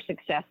all of their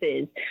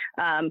successes.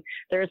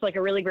 There's like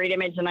a really great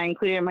image, and I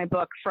included in my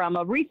book, from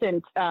a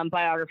recent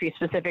biography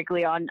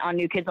specifically on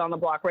New Kids on the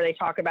Block, where they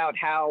talk about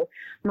how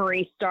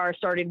Maurice Starr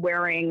started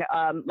wearing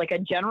like a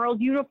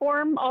general's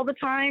uniform all the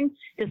time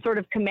to sort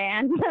of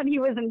command that he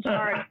was in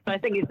charge. So I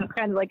think it's just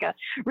kind of like a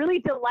really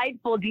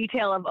delightful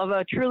detail of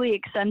a truly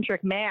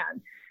eccentric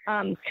man.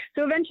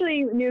 So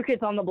eventually New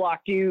Kids on the Block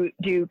do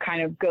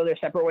kind of go their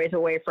separate ways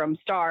away from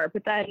Starr.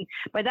 But then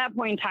by that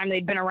point in time,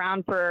 they'd been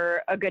around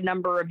for a good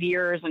number of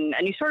years, and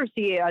you sort of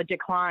see a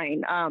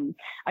decline.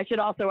 I should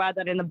also add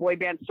that in the boy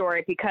band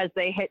story, because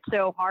they hit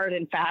so hard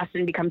and fast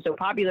and become so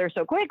popular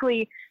so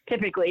quickly,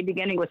 typically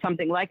beginning with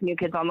something like New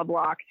Kids on the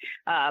Block,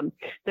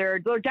 their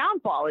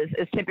downfall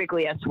is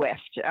typically as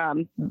swift.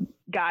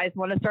 Guys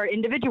want to start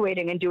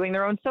individuating and doing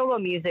their own solo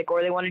music,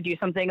 or they want to do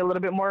something a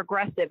little bit more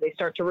aggressive. They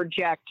start to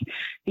reject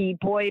the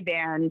boy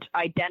band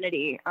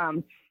identity.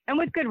 And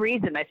with good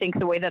reason. I think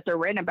the way that they're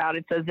written about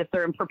it says if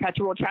they're in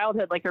perpetual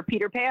childhood, like they're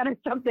Peter Pan or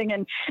something,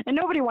 and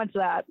nobody wants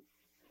that.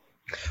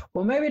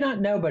 Well, maybe not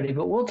nobody,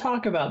 but we'll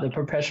talk about the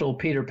perpetual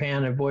Peter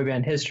Pan of boy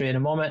band history in a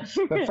moment.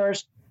 But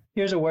first,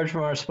 here's a word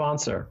from our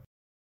sponsor.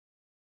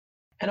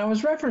 And I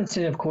was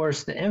referencing, of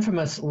course, the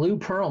infamous Lou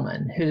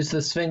Pearlman, who's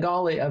the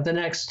Svengali of the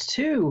next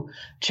two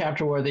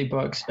chapter-worthy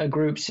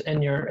groups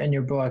in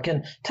your book.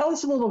 And tell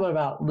us a little bit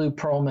about Lou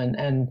Pearlman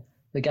and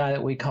the guy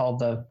that we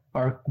called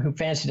who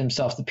fancied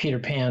himself the Peter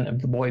Pan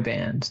of the boy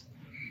bands.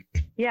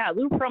 Yeah,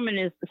 Lou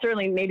Pearlman is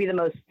certainly maybe the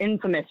most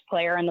infamous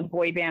player in the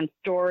boy band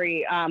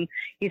story.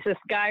 He's this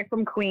guy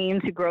from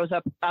Queens who grows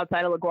up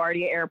outside of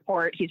LaGuardia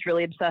Airport. He's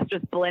really obsessed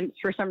with blimps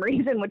for some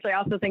reason, which I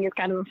also think is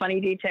kind of a funny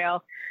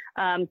detail.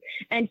 And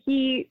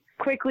he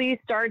quickly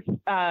starts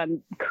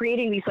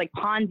creating these like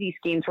Ponzi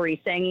schemes where he's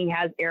saying he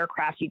has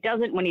aircraft. He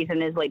doesn't. When he's in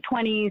his late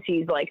 20s,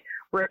 he's like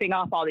ripping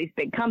off all these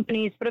big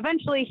companies. But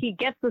eventually he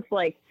gets this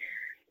like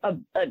a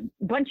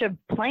bunch of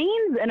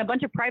planes and a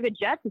bunch of private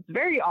jets. It's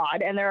very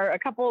odd. And there are a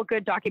couple of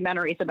good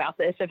documentaries about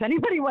this, if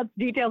anybody wants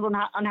details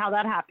on how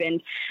that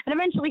happened. And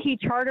eventually he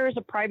charters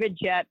a private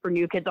jet for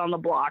New Kids on the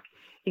Block.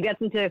 He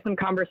gets into some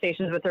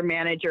conversations with their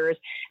managers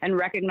and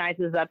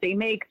recognizes that they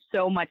make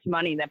so much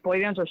money, that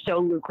boy bands are so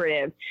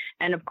lucrative.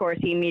 And of course,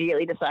 he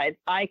immediately decides,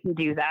 I can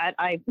do that.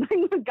 I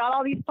got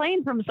all these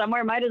planes from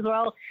somewhere, might as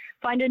well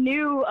find a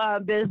new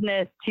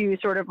business to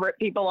sort of rip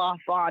people off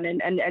on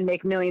and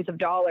make millions of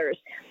dollars.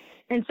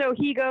 And so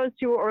he goes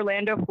to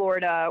Orlando,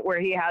 Florida,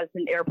 where he has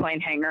an airplane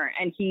hangar,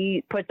 and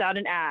he puts out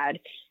an ad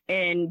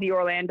in the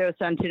Orlando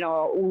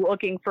Sentinel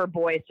looking for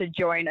boys to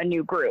join a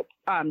new group.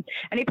 And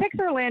he picks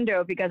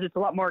Orlando because it's a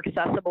lot more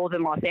accessible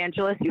than Los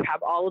Angeles. You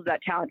have all of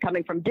that talent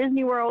coming from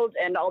Disney World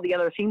and all the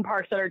other theme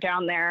parks that are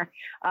down there.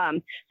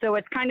 So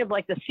it's kind of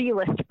like the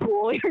C-list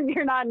pool.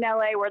 You're not in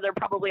LA where they're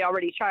probably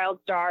already child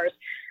stars.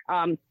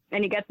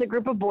 And he gets a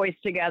group of boys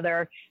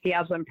together. He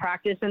has them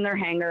practice in their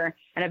hangar,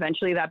 and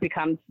eventually that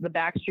becomes the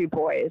Backstreet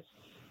Boys.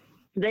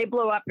 They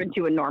blow up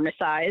into enormous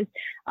size.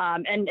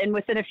 And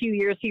within a few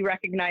years, he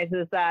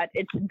recognizes that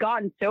it's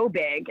gotten so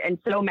big and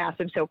so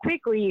massive so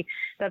quickly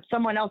that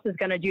someone else is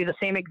going to do the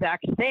same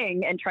exact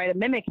thing and try to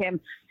mimic him.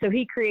 So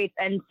he creates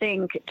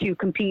NSYNC to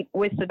compete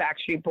with the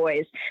Backstreet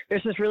Boys.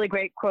 There's this really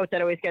great quote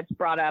that always gets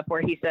brought up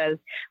where he says,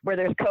 where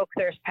there's Coke,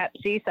 there's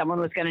Pepsi. Someone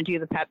was going to do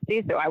the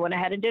Pepsi, so I went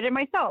ahead and did it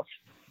myself.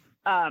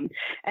 And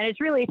it's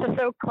really just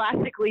so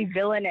classically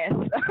villainous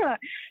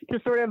to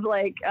sort of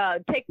like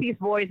take these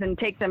boys and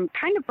take them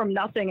kind of from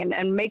nothing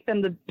and make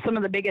them some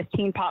of the biggest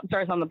teen pop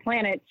stars on the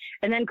planet,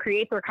 and then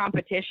create their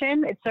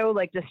competition. It's so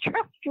like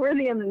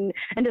distrustworthy and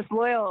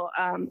disloyal,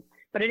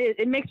 but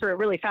it makes for a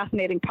really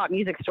fascinating pop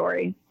music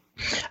story.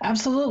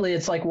 Absolutely.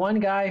 It's like one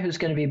guy who's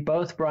going to be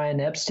both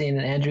Brian Epstein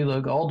and Andrew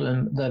Loog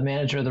Oldham, the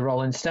manager of the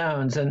Rolling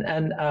Stones.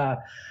 And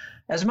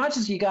as much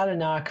as you got to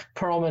knock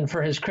Perlman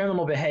for his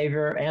criminal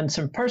behavior and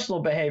some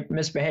personal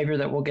misbehavior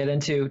that we'll get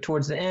into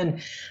towards the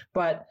end,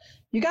 but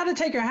you got to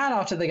take your hat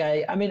off to the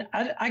guy. I mean,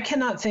 I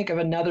cannot think of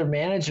another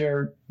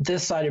manager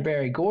this side of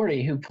Berry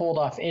Gordy who pulled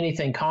off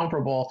anything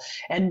comparable.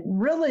 And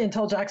really,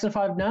 until Jackson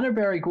 5, none of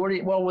Berry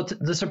Gordy, well, with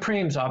the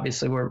Supremes,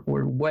 obviously, were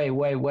way,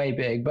 way, way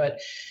big.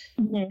 But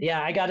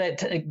yeah, I got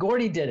it.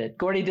 Gordy did it.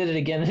 Gordy did it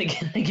again and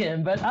again and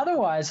again. But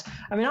otherwise,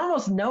 I mean,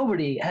 almost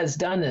nobody has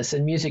done this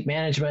in music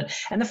management.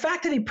 And the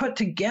fact that he put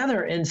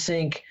together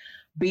NSYNC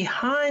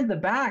behind the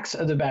backs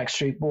of the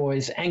Backstreet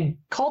Boys and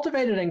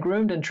cultivated and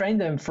groomed and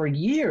trained them for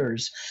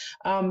years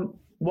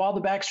while the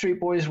Backstreet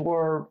Boys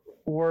were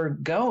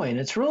going.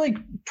 It's really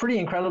pretty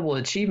incredible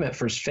achievement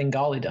for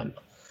Svengalidom.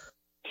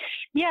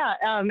 Yeah,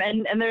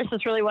 and there's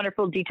this really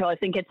wonderful detail. I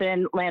think it's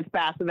in Lance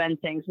Bass of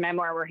NSYNC's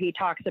memoir where he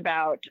talks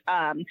about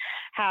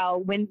how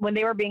when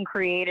they were being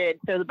created,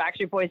 so the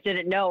Backstreet Boys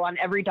didn't know, on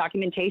every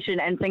documentation,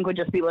 NSYNC would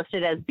just be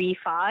listed as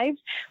B5,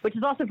 which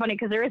is also funny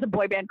because there is a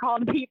boy band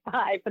called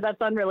B5, but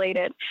that's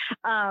unrelated.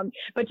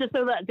 But just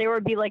so that there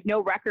would be like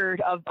no record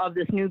of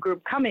this new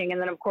group coming. And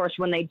then, of course,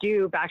 when they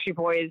do, Backstreet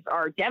Boys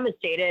are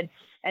devastated.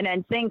 And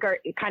NSYNC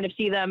kind of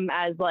see them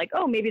as like,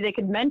 oh, maybe they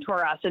could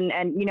mentor us. And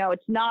you know,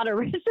 it's not a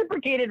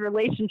reciprocated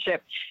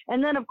relationship.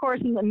 And then, of course,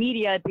 in the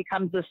media, it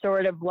becomes this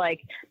sort of like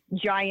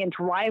giant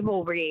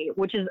rivalry,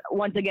 which is,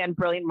 once again,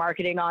 brilliant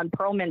marketing on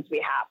Perlman's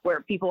behalf,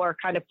 where people are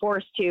kind of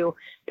forced to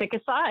pick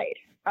a side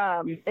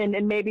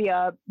in maybe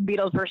a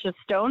Beatles versus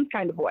Stones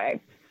kind of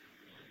way.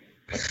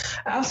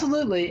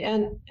 Absolutely.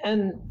 And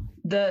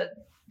the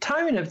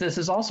timing of this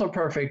is also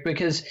perfect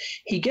because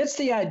he gets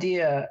the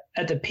idea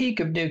at the peak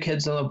of New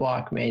Kids on the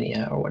Block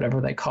mania, or whatever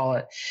they call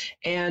it,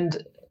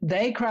 and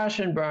they crash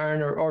and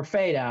burn or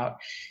fade out.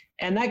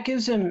 And that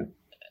gives him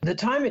the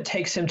time it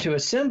takes him to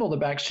assemble the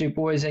Backstreet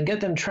Boys and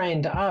get them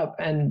trained up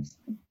and,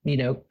 you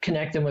know,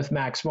 connect them with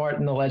Max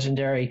Martin, the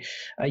legendary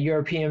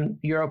European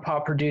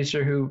Europop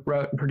producer who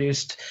wrote and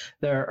produced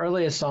their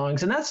earliest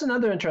songs. And that's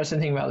another interesting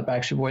thing about the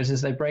Backstreet Boys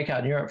is they break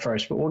out in Europe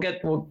first, but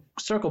we'll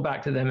circle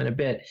back to them in a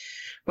bit.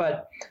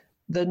 But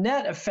the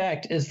net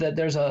effect is that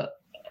there's a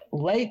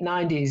late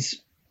 90s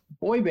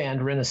boy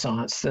band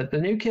renaissance, that the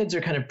New Kids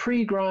are kind of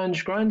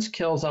pre-grunge. Grunge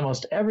kills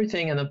almost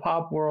everything in the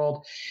pop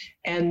world,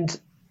 and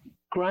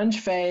grunge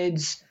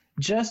fades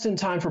just in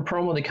time for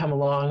Perlman to come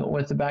along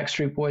with the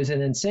Backstreet Boys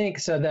and NSYNC,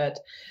 so that,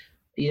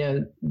 you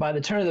know, by the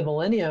turn of the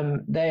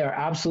millennium, they are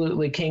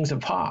absolutely kings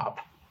of pop.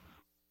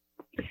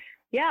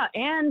 Yeah,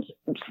 and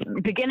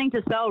beginning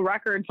to sell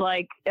records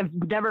like have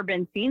never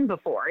been seen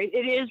before. It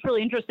is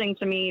really interesting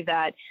to me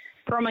that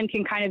Perlman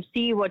can kind of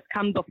see what's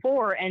come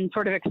before and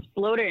sort of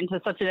explode it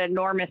into such an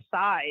enormous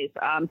size.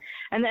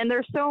 And then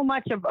there's so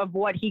much of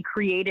what he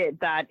created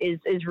that is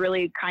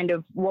really kind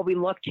of what we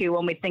look to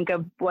when we think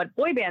of what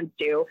boy bands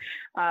do.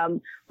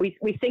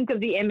 We think of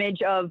the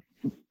image of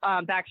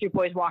Backstreet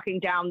Boys walking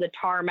down the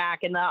tarmac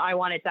in the I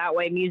Want It That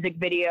Way music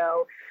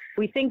video.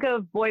 We think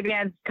of boy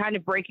bands kind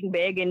of breaking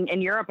big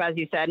in Europe, as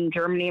you said, in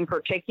Germany in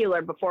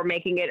particular, before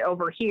making it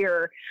over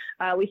here.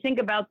 We think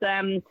about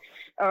them,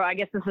 or I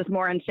guess this is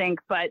more NSYNC,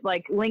 but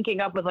like linking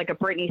up with like a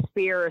Britney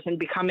Spears and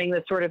becoming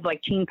this sort of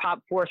like teen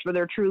pop force where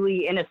they're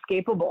truly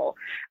inescapable.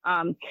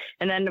 And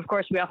then, of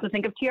course, we also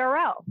think of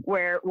TRL,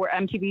 where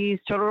MTV's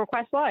Total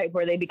Request Live,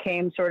 where they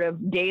became sort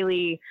of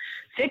daily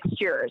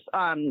fixtures,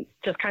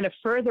 just kind of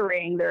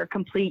furthering their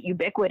complete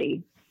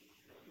ubiquity.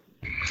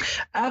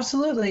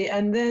 Absolutely.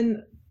 And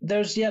then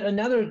there's yet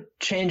another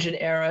change in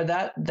era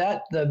that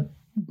the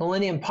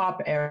Millennium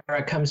Pop era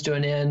comes to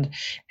an end.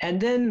 And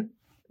then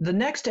the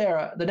next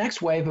era, the next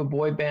wave of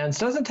boy bands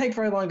doesn't take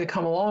very long to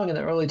come along in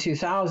the early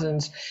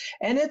 2000s.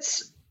 And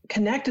it's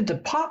connected to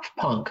pop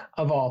punk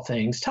of all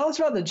things. Tell us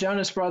about the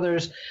Jonas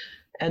Brothers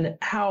and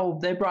how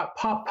they brought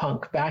pop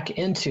punk back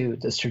into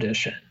this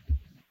tradition.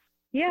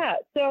 Yeah,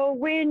 so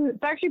when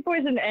Backstreet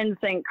Boys and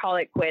NSYNC call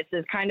it quits,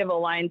 it kind of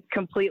aligns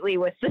completely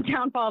with the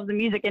downfall of the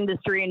music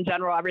industry in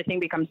general. Everything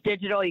becomes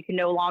digital. You can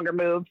no longer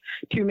move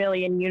 2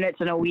 million units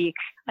in a week.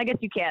 I guess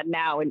you can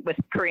now with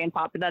Korean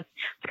pop, but that's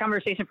a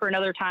conversation for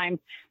another time.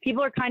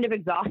 People are kind of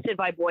exhausted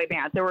by boy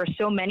bands. There were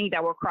so many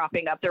that were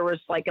cropping up. There was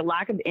like a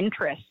lack of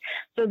interest.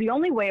 So the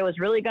only way it was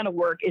really going to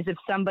work is if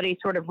somebody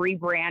sort of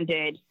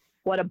rebranded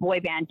what a boy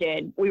band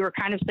did. We were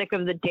kind of sick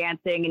of the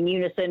dancing and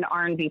unison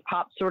R&B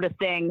pop sort of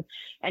thing.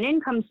 And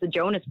in comes the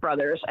Jonas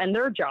Brothers, and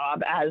their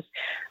job as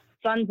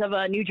sons of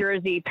a New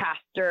Jersey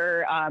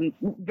pastor,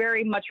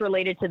 very much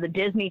related to the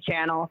Disney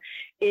Channel,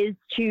 is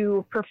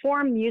to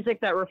perform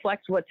music that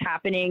reflects what's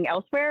happening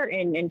elsewhere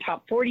in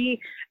top 40.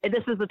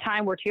 This is the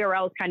time where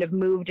TRL has kind of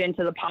moved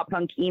into the pop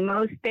punk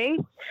emo space.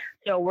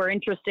 So we're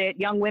interested,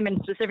 young women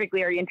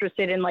specifically are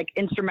interested in like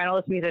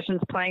instrumentalist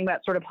musicians playing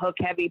that sort of hook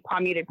heavy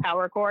palm muted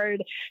power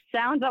chord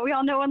sounds that we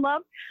all know and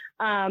love.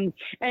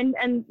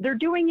 And they're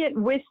doing it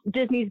with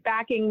Disney's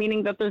backing,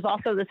 meaning that there's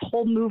also this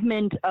whole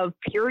movement of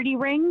purity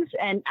rings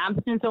and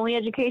abstinence only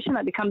education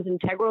that becomes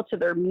integral to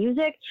their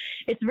music.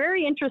 It's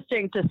very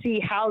interesting to see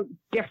how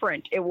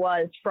different it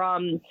was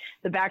from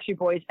the Backstreet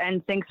Boys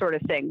and NSYNC sort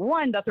of thing.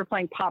 One, that they're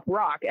playing pop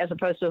rock as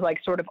opposed to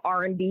like sort of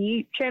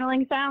R&B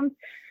channeling sounds,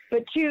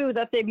 but two,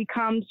 that they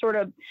become sort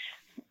of,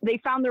 they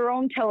found their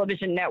own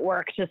television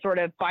network to sort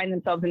of find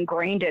themselves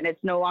ingrained in. It's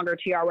no longer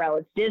TRL,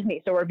 it's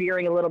Disney. So we're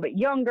veering a little bit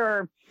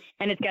younger,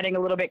 and it's getting a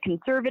little bit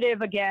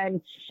conservative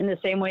again, in the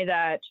same way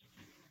that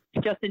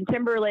Justin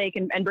Timberlake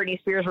and Britney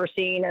Spears were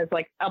seen as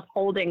like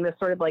upholding this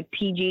sort of like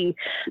PG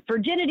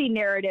virginity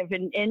narrative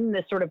in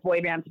this sort of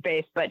boy band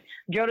space. But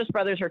Jonas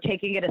Brothers are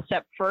taking it a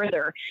step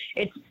further.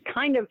 It's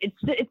kind of,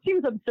 it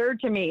seems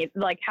absurd to me,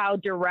 like how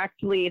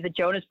directly the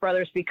Jonas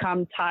Brothers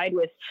become tied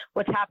with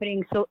what's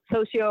happening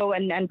socio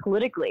and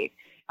politically.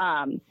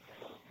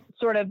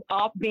 Sort of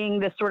off being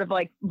this sort of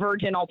like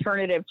virgin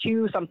alternative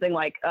to something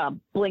like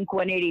Blink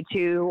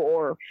 182,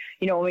 or,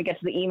 you know, when we get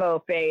to the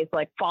emo phase,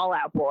 like Fall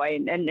Out Boy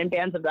and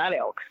bands of that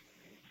ilk.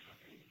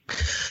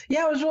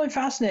 Yeah, it was really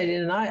fascinating,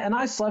 and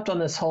I slept on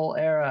this whole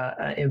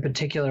era. In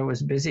particular,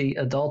 was busy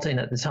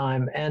adulting at the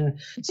time,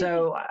 and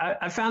so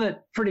I found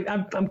it pretty.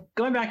 I'm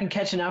going back and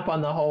catching up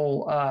on the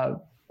whole.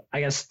 I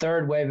guess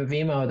third wave of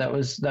emo that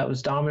was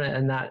dominant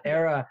in that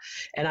era,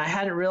 and I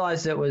hadn't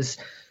realized it was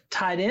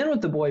tied in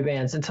with the boy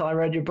bands until I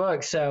read your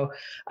book. So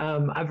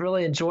I've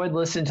really enjoyed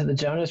listening to the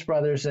Jonas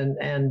Brothers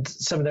and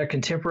some of their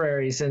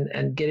contemporaries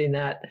and getting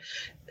that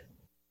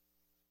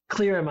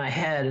clear in my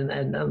head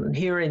and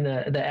hearing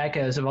the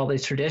echoes of all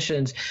these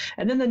traditions.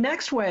 And then the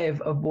next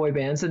wave of boy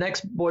bands, the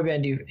next boy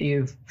band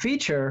you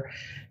feature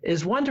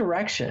is One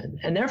Direction,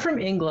 and they're from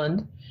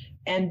England,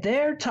 and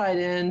they're tied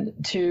in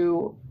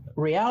to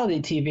reality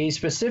TV,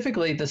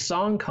 specifically the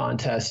Song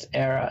Contest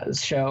era,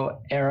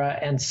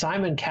 and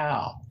Simon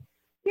Cowell.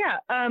 Yeah,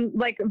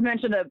 like I've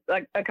mentioned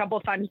a couple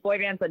of times, boy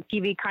bands on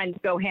TV kind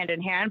of go hand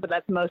in hand, but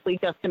that's mostly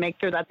just to make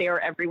sure that they are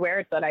everywhere.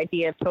 It's that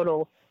idea of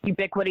total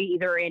ubiquity,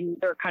 either in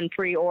their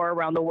country or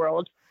around the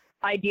world.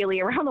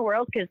 Ideally around the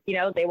world, because, you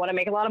know, they want to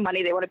make a lot of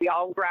money. They want to be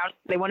all around.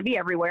 They want to be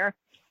everywhere.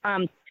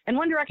 And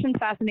One Direction's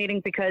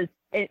fascinating because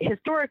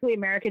historically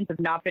Americans have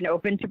not been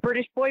open to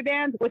British boy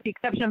bands, with the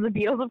exception of the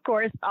Beatles, of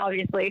course,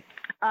 obviously.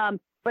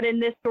 But in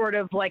this sort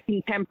of like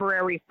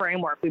contemporary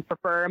framework, we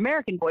prefer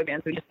American boy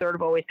bands. We just sort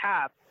of always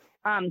have.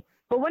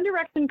 But One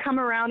Direction come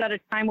around at a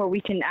time where we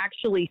can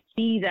actually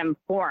see them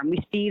form. We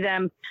see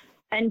them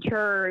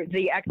enter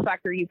the X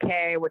Factor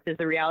UK, which is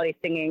the reality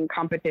singing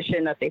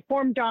competition that they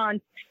formed on.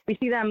 We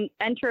see them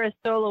enter as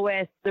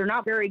soloists. They're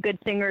not very good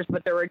singers,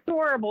 but they're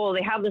adorable.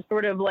 They have this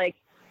sort of like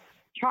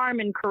charm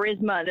and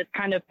charisma that's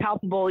kind of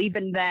palpable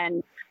even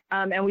then.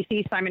 And we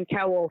see Simon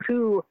Cowell,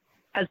 who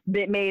has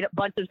made a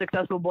bunch of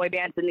successful boy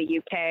bands in the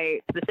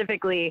UK,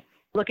 specifically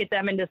look at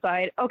them and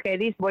decide, okay,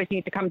 these boys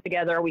need to come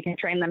together. We can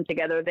train them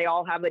together. They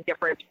all have a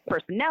different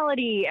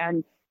personality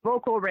and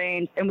vocal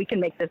range, and we can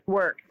make this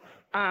work.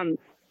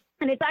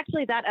 And it's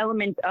actually that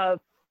element of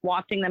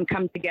watching them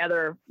come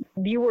together,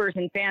 viewers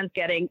and fans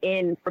getting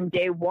in from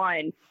day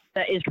one,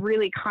 that is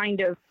really kind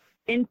of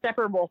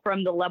inseparable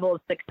from the level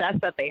of success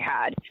that they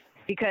had,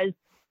 because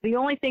the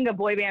only thing a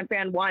boy band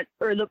fan wants,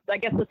 or I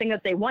guess the thing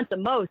that they want the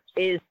most,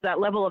 is that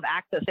level of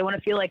access. They want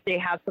to feel like they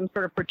have some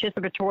sort of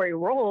participatory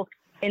role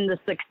in the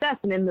success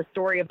and in the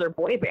story of their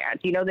boy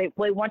band. You know, they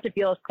want to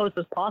feel as close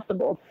as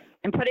possible,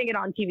 and putting it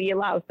on TV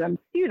allows them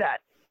to do that.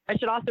 I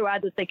should also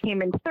add that they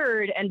came in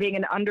third, and being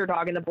an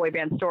underdog in the boy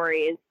band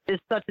story is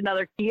such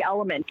another key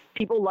element.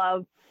 People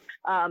love,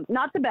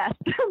 not the best,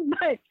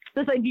 but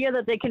this idea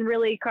that they can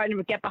really kind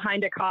of get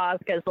behind a cause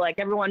because, like,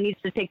 everyone needs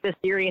to take this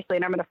seriously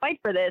and I'm going to fight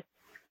for this.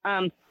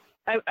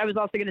 I was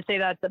also going to say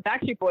that the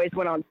Backstreet Boys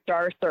went on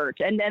Star Search,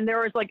 and then there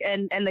was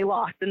and they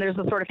lost, and there's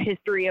a sort of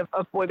history of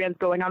boy bands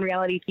going on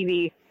reality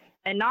TV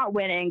and not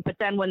winning. But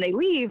then when they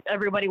leave,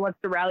 everybody wants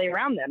to rally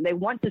around them. They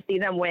want to see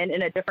them win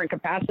in a different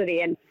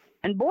capacity.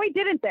 And boy,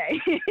 didn't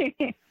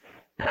they.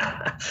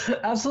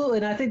 Absolutely.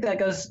 And I think that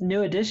goes,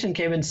 New Edition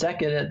came in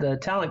second at the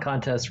talent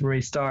contest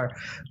Marie Starr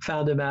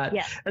found him at.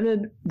 Yeah. And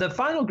then the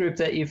final group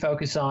that you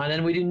focus on,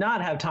 and we do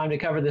not have time to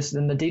cover this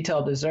in the detail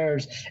it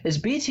deserves, is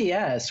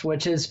BTS,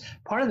 which is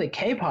part of the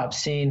K-pop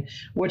scene,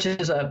 which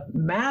is a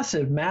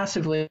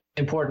massively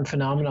important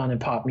phenomenon in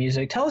pop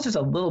music. Tell us just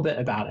a little bit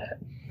about it.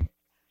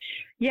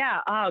 Yeah.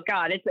 Oh,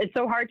 God. It's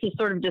so hard to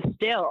sort of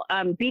distill.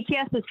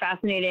 BTS is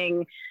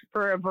fascinating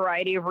for a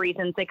variety of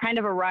reasons. They kind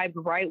of arrived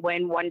right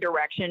when One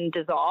Direction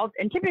dissolved.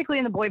 And typically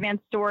in the boy band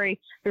story,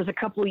 there's a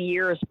couple of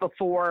years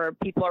before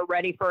people are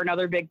ready for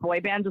another big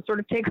boy band to sort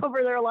of take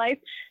over their life.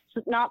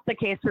 It's not the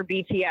case for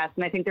BTS,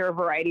 and I think there are a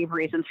variety of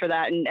reasons for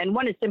that. And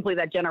one is simply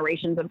that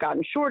generations have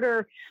gotten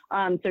shorter.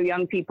 So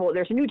young people,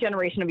 there's a new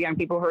generation of young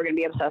people who are going to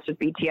be obsessed with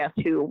BTS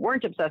who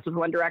weren't obsessed with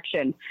One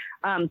Direction.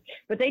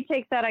 But they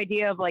take that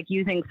idea of like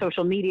using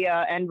social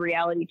media and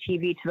reality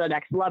TV to the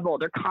next level.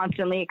 They're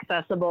constantly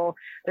accessible.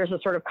 There's a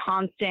sort of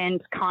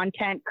constant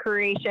content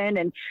creation,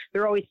 and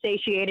they're always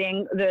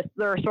satiating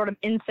their sort of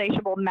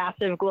insatiable,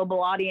 massive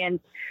global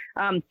audience.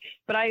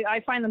 But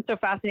I find them so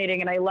fascinating,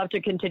 and I love to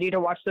continue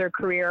to watch their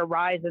career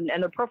rise and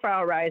their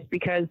profile rise,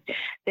 because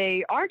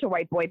they aren't a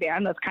white boy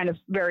band. That's kind of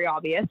very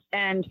obvious.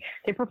 And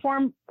they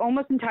perform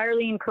almost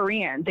entirely in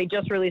Korean. They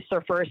just released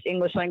their first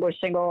English language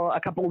single a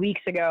couple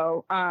weeks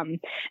ago. And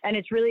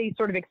it's really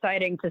sort of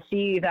exciting to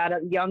see that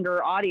a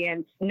younger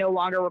audience no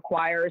longer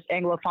requires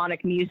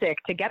Anglophonic music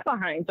to get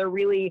behind. They're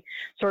really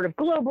sort of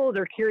global.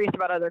 They're curious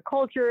about other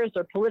cultures.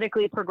 They're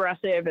politically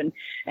progressive. And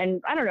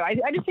I don't know. I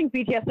just think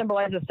BTS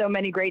symbolizes so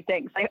many great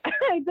things.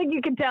 I think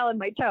you can tell in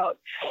my tone.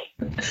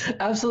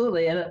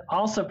 Absolutely. And it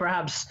also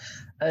perhaps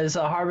is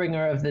a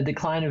harbinger of the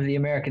decline of the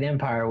American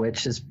empire,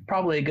 which is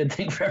probably a good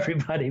thing for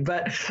everybody.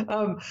 But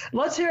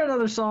let's hear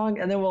another song,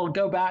 and then we'll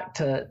go back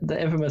to the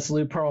infamous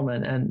Lou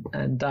Pearlman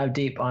and dive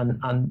deep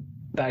on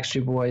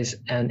Backstreet Boys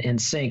and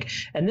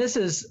NSYNC. And this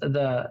is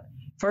the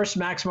first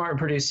Max Martin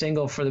produced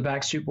single for the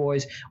Backstreet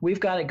Boys. We've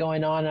Got It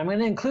Going On. I'm going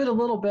to include a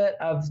little bit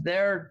of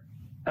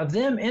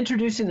them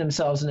introducing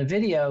themselves in a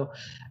video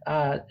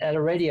at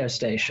a radio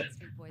station.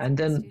 And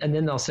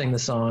then they'll sing the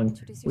song,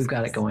 We've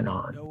Got It Going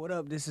On. Yo, what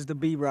up? This is the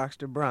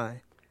B-Rockster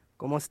Brian.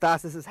 ¿Cómo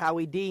estás? This is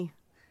Howie D.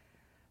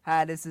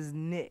 Hi, this is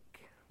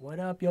Nick. What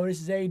up, yo? This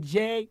is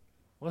AJ.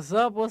 What's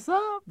up? What's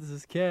up? This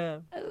is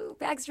Kev. Oh,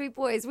 Backstreet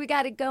Boys, we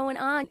got it going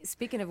on.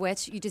 Speaking of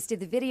which, you just did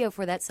the video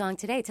for that song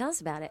today. Tell us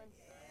about it.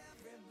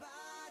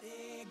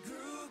 Everybody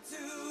groove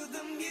to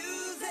the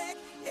music.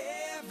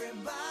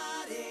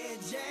 Everybody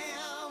jam.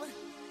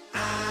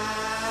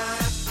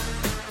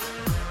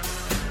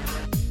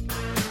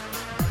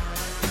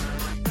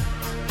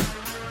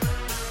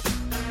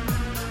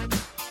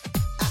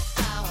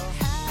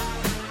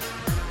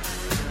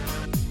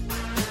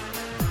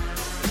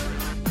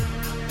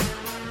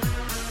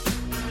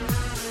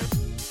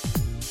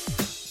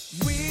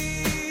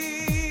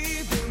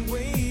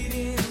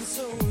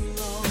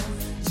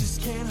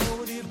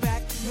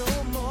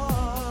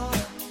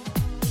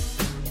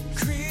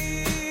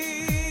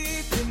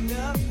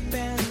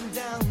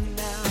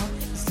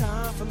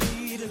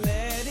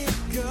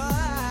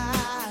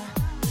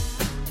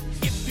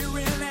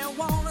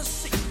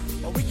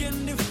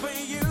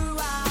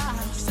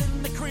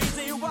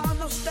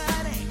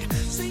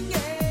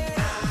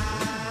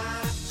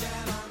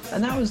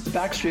 And that was the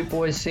Backstreet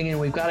Boys singing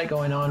We've Got It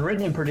Going On,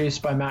 written and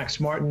produced by Max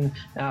Martin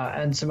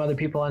and some other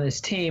people on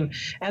his team.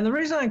 And the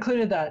reason I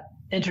included that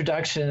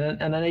introduction,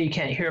 and I know you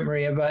can't hear it,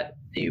 Maria, but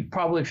you're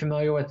probably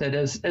familiar with it,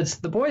 is it's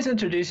the boys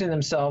introducing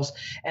themselves.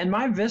 And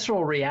my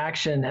visceral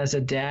reaction as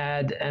a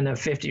dad and a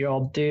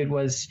 50-year-old dude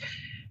was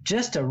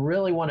just to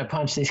really want to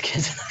punch these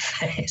kids in the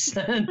face.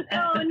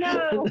 Oh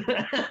no!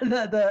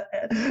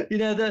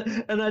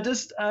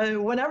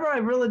 Whenever I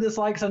really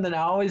dislike something,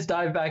 I always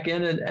dive back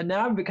in, and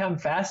now I've become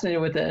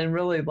fascinated with it and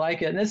really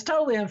like it. And it's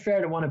totally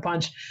unfair to want to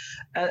punch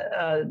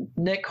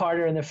Nick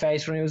Carter in the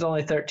face when he was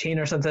only 13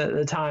 or something at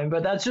the time.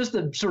 But that's just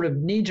the sort of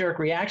knee-jerk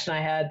reaction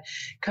I had,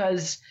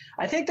 because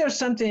I think there's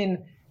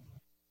something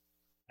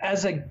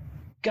as a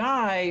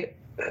guy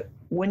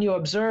when you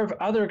observe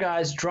other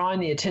guys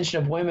drawing the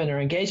attention of women or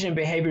engaging in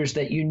behaviors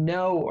that you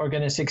know are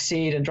going to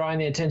succeed and drawing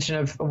the attention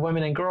of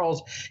women and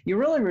girls, you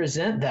really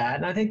resent that.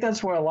 And I think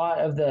that's where a lot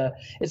of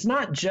it's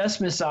not just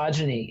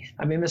misogyny.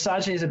 I mean,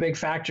 misogyny is a big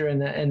factor in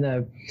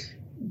the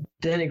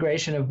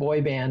denigration of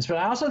boy bands, but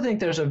I also think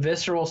there's a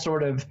visceral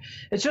sort of,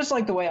 it's just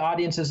like the way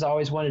audiences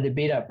always wanted to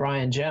beat up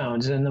Brian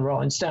Jones and the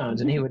Rolling Stones,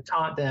 and he would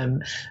taunt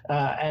them,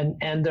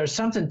 and there's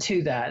something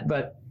to that.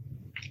 But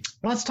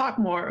let's talk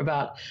more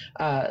about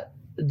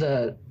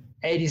the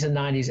 80s and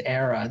 90s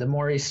era, the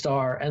Maurice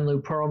Starr and Lou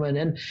Pearlman.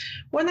 And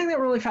one thing that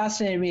really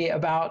fascinated me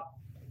about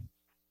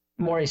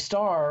Maurice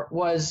Starr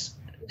was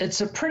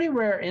it's a pretty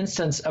rare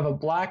instance of a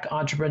black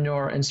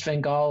entrepreneur in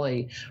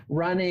Svengali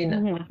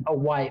running a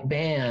white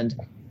band.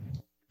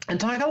 And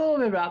talk a little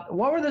bit about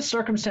what were the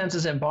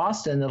circumstances in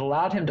Boston that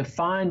allowed him to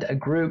find a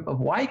group of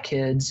white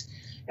kids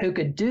who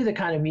could do the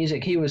kind of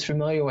music he was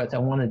familiar with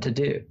and wanted to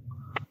do.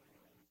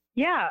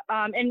 Yeah,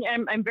 and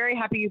I'm very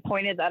happy you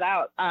pointed that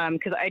out,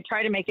 because I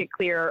try to make it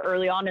clear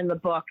early on in the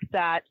book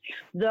that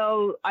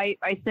though I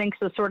think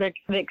the sort of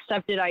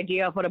accepted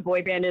idea of what a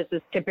boy band is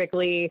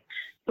typically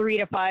 3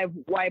 to 5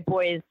 white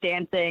boys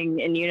dancing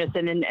in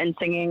unison and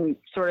singing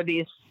sort of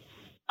these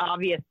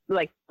obvious,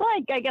 like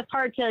I guess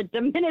hard to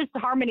diminish the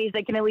harmonies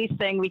they can at least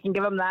sing. We can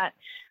give them that.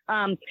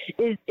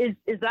 Is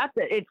that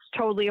it's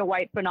totally a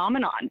white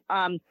phenomenon.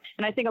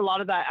 And I think a lot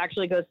of that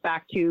actually goes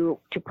back to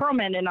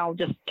Pearlman, and I'll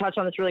just touch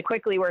on this really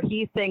quickly, where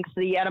he thinks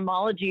the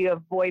etymology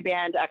of boy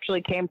band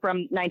actually came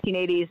from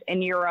 1980s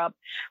in Europe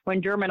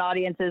when German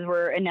audiences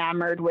were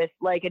enamored with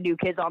like a New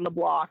Kids on the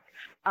Block.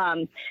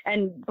 And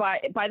by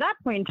that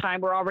point in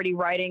time, we're already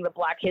writing the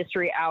Black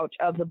history out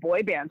of the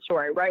boy band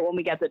story, right, when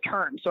we get the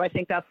term. So I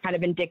think that's kind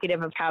of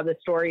indicative of how the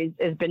story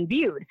has been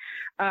viewed.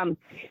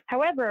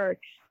 However,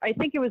 I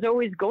think it was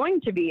always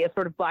going to be a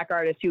sort of Black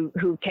artist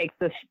who takes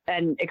this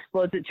and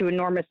explodes it to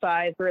enormous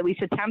size, or at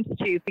least attempts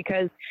to,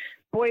 because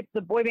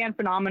the boy band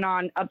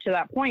phenomenon up to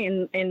that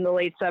point in the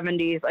late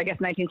 70s, I guess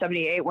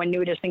 1978, when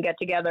New Edition get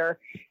together,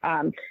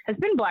 has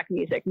been Black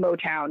music.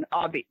 Motown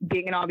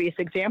being an obvious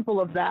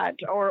example of that,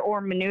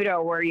 or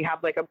Menudo, where you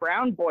have like a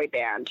brown boy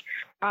band.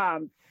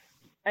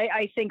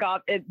 I think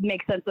it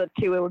makes sense that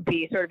too it would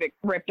be sort of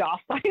ripped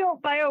off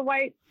by a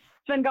white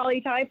Svengali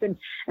type and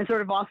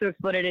sort of also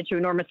exploded into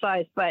enormous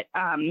size. But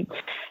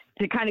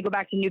to kind of go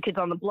back to New Kids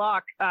on the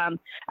Block,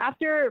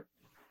 after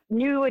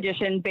New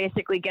Edition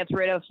basically gets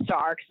rid of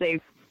Starr, because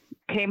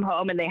they came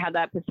home and they had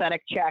that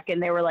pathetic check,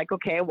 and they were like,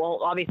 okay, well,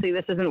 obviously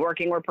this isn't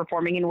working. We're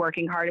performing and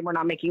working hard and we're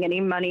not making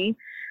any money.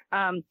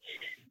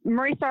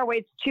 Maurice Starr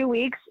waits 2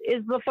 weeks,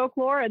 is the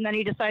folklore, and then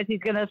he decides he's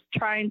going to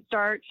try and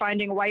start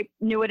finding a white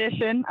New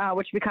Edition,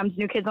 which becomes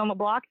New Kids on the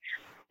Block.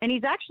 And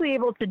he's actually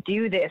able to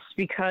do this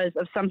because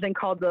of something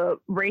called the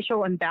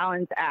Racial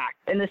Imbalance Act.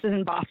 And this is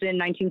in Boston in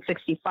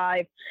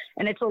 1965.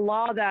 And it's a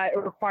law that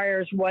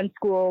requires one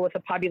school with a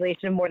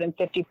population of more than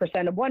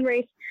 50% of one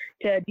race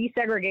to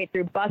desegregate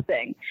through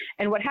busing.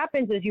 And what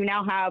happens is you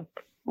now have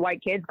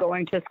white kids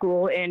going to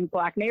school in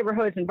Black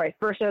neighborhoods and vice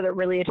versa. They're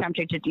really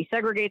attempting to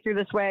desegregate through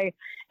this way.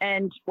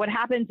 And what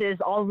happens is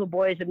all of the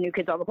boys of New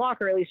Kids on the Block,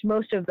 or at least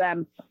most of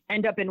them,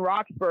 end up in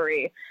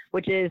Roxbury,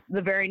 which is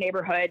the very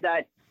neighborhood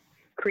that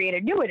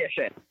created New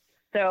Edition.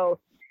 So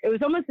it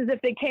was almost as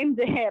if they came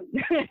to him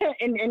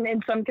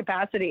in some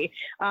capacity.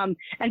 And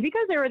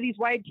because there were these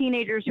white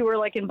teenagers who were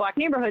like in Black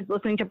neighborhoods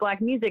listening to Black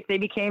music, they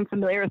became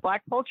familiar with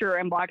Black culture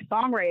and Black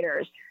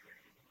songwriters.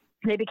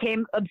 They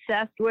became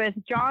obsessed with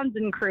Johns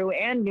and Crew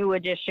and New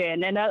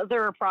Edition and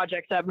other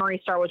projects that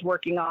Maurice Starr was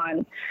working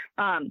on.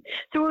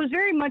 So it was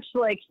very much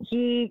like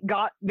he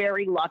got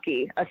very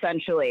lucky,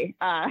 essentially.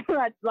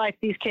 Like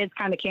these kids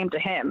kind of came to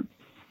him.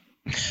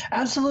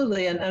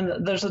 Absolutely,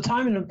 and there's a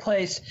time and a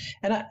place,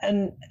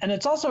 and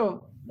it's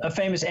also a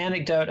famous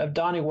anecdote of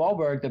Donnie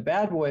Wahlberg, the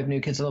bad boy of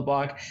New Kids on the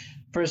Block.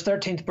 For his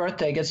 13th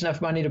birthday, gets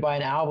enough money to buy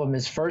an album,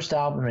 his first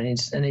album,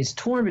 and he's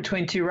torn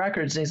between 2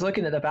 records, and he's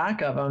looking at the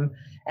back of them,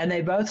 and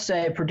they both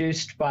say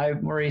produced by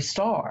Maurice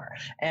Starr,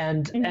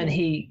 and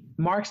he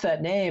marks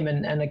that name,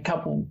 and a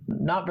couple,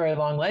 not very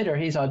long later,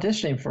 he's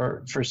auditioning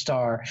for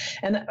Starr.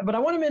 But I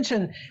want to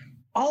mention,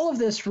 all of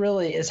this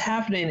really is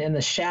happening in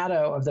the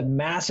shadow of the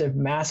massive,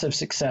 massive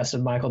success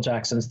of Michael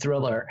Jackson's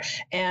Thriller.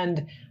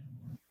 And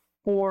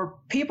for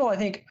people, I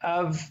think,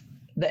 of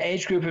the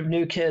age group of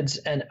New Kids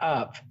and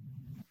up,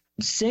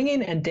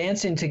 singing and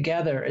dancing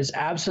together is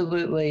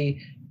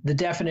absolutely the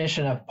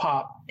definition of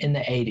pop in the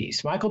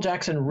 80s. Michael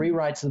Jackson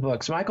rewrites the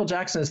books. Michael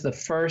Jackson is the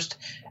first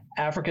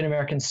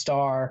African-American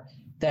star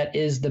that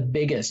is the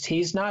biggest.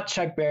 He's not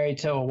Chuck Berry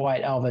to a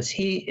white Elvis.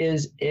 He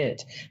is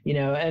it,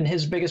 and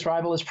his biggest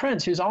rival is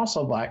Prince, who's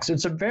also Black. So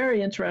it's a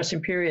very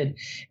interesting period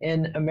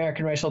in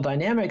American racial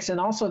dynamics, and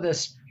also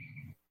this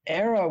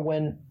era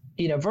when,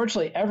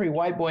 virtually every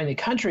white boy in the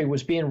country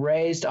was being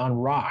raised on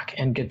rock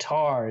and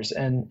guitars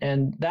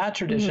and that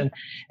tradition.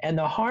 And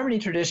the harmony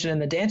tradition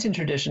and the dancing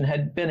tradition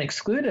had been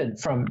excluded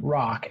from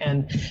rock.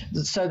 And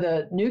so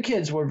the new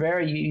kids were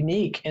very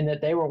unique in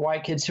that they were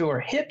white kids who were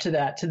hip to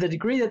that, to the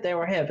degree that they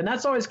were hip. And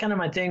that's always kind of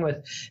my thing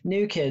with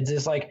new kids,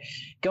 is like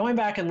going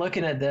back and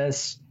looking at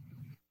this.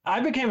 I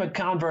became a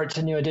convert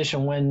to New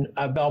Edition when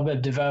Belle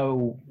Biv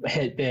DeVoe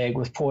hit big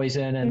with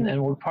Poison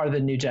and were part of the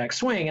New Jack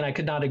Swing, and I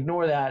could not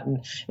ignore that.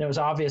 And it was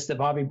obvious that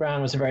Bobby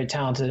Brown was a very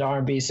talented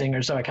R&B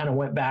singer, so I kind of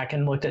went back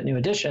and looked at New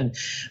Edition.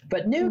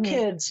 But new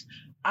kids,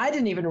 I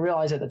didn't even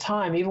realize at the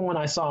time, even when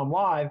I saw them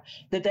live,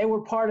 that they were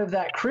part of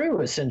that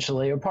crew,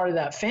 essentially, or part of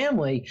that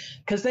family,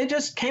 because they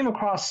just came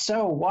across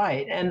so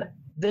white. And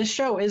this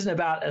show isn't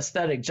about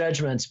aesthetic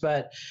judgments,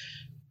 but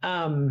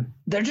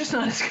they're just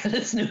not as good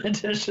as New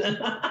Edition.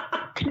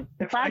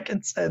 If I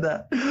can say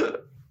that.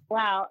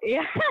 Wow.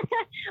 Yeah.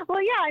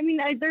 Well, yeah. I mean,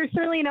 there's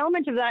certainly an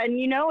element of that. And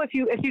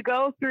if you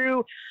go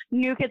through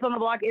New Kids on the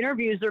Block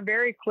interviews, they're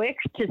very quick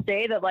to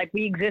say that like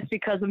we exist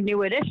because of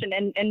New Edition,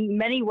 and in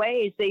many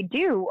ways they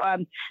do.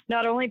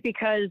 Not only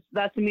because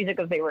that's the music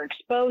that they were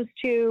exposed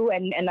to,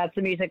 and that's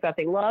the music that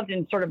they loved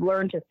and sort of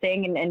learned to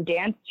sing and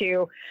dance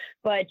to,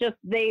 but just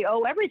they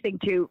owe everything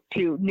to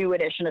New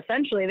Edition.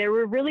 Essentially, they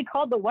were really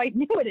called the White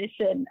New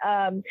Edition.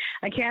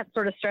 I can't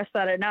sort of stress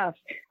that enough.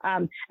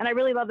 And I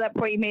really love that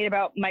point you made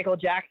about Michael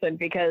Jackson,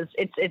 because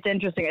it's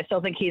interesting. I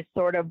still think he's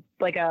sort of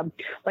like a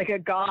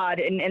god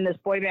in this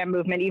boy band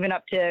movement, even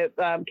up to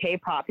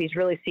K-pop. He's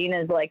really seen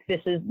as like this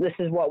is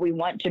what we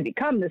want to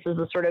become. This is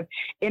the sort of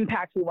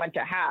impact we want to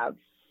have.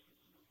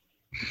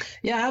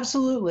 Yeah,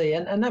 absolutely.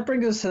 And that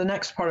brings us to the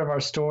next part of our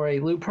story,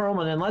 Lou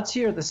Pearlman. And let's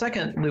hear the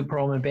second Lou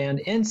Pearlman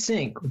band,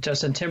 NSYNC, with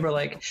Justin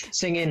Timberlake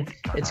singing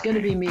 "It's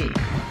Gonna Be Me."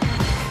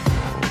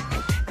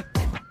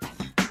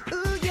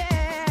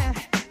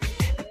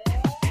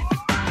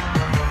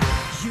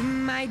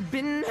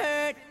 Been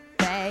hurt,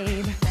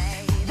 babe.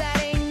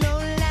 That ain't no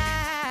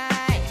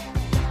lie.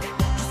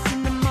 Just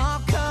seen them all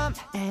come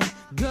and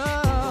go.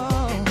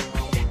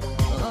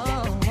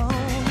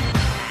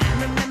 I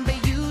remember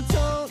you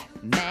told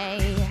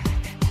me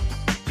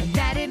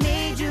that it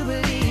made you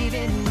believe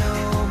in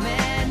no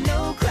man,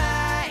 no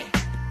cry.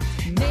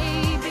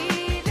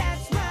 Maybe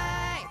that's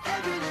right.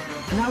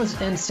 And that was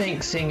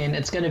NSYNC singing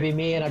 "It's Gonna Be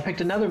Me," and I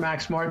picked another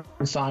Max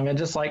Martin song. I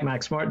just like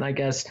Max Martin, I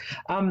guess.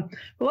 But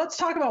let's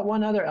talk about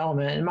one other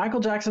element, and Michael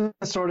Jackson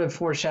sort of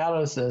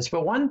foreshadows this.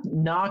 But one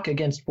knock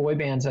against boy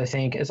bands, I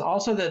think, is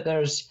also that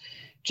there's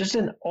just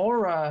an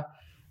aura.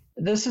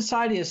 This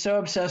society is so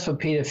obsessed with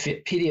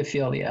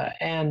pedophilia,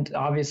 and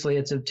obviously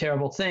it's a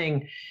terrible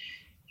thing.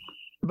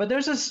 But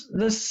there's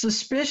this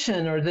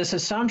suspicion or this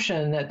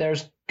assumption that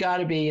there's got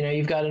to be,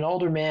 you've got an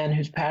older man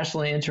who's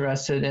passionately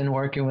interested in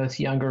working with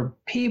younger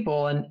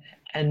people,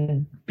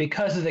 and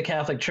because of the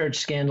Catholic Church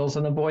scandals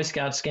and the Boy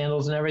Scout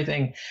scandals and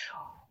everything,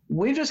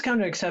 we've just come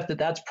to accept that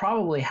that's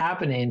probably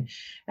happening.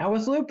 And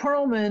with Lou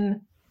Pearlman,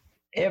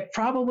 it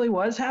probably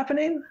was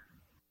happening.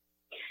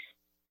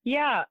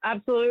 Yeah,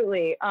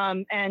 absolutely.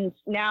 And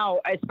now,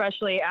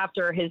 especially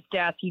after his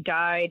death, he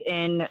died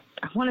in,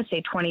 I want to say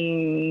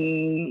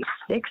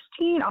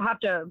 2016. I'll have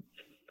to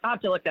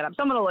look that up.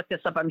 Someone will look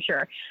this up, I'm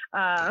sure.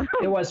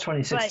 It was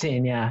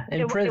 2016, yeah,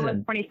 in prison. It was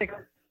 2016.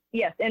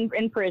 Yes,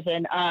 in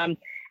prison.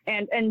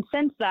 And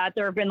since that,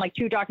 there have been like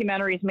 2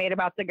 documentaries made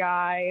about the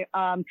guy,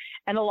 and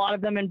a lot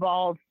of them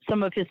involve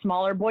some of his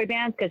smaller boy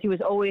bands, because he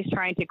was always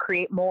trying to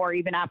create more,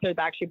 even after the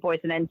Backstreet Boys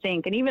and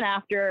NSYNC, and even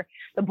after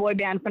the boy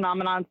band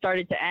phenomenon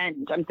started to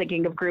end. I'm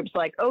thinking of groups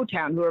like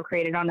O-Town, who were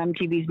created on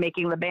MTV's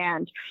Making the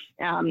Band,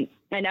 and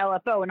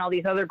LFO and all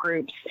these other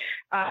groups.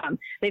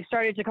 They've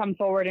started to come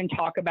forward and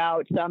talk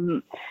about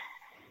some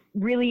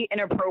really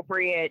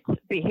inappropriate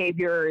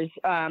behaviors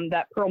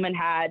that Pearlman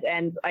had,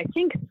 and I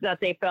think that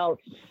they felt,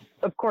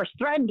 of course,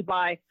 threatened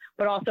by,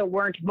 but also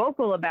weren't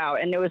vocal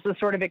about. And it was a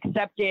sort of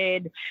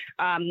accepted,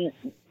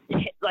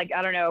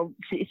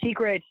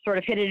 secret, sort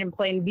of hidden in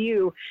plain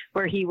view,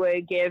 where he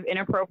would give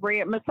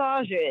inappropriate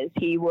massages.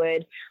 He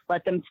would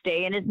let them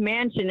stay in his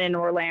mansion in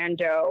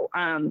Orlando.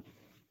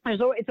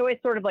 It's always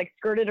sort of like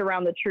skirted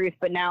around the truth,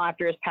 but now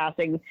after his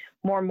passing,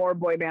 more and more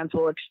boy bands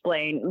will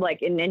explain,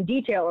 like in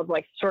detail, of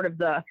like sort of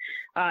the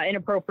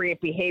inappropriate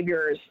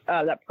behaviors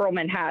that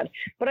Pearlman had.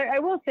 But I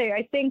will say,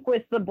 I think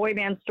with the boy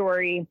band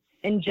story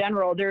in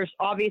general, there's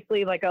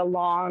obviously like a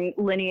long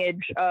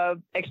lineage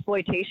of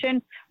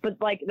exploitation, but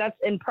like that's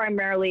in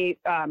primarily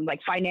like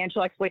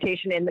financial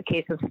exploitation in the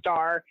case of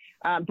Star.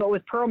 But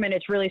with Pearlman,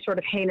 it's really sort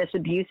of heinous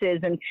abuses,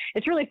 and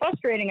it's really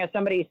frustrating as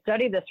somebody who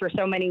studied this for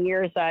so many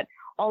years that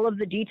all of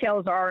the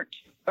details are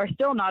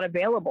still not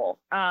available.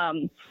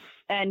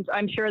 And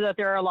I'm sure that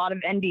there are a lot of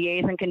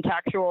NDAs and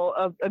contractual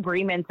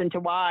agreements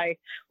into why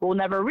we'll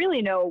never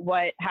really know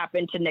what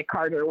happened to Nick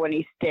Carter when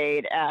he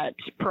stayed at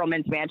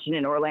Pearlman's mansion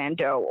in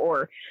Orlando,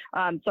 or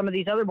some of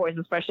these other boys,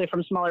 especially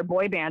from smaller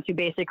boy bands, who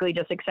basically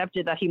just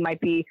accepted that he might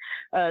be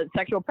a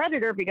sexual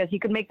predator because he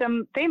could make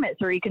them famous,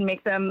 or he can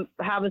make them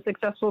have a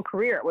successful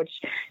career, which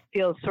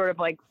feels sort of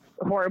like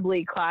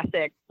horribly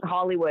classic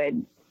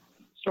Hollywood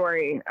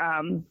story.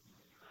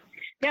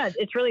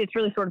 It's really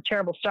sort of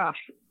terrible stuff.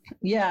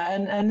 Yeah,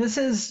 and this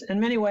is, in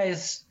many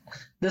ways,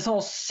 this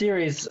whole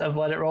series of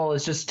Let It Roll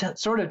is just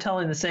sort of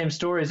telling the same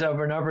stories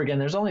over and over again.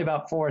 There's only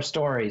about 4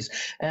 stories,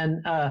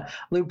 and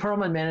Lou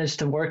Pearlman managed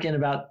to work in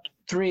about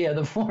 3 of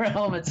the 4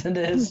 elements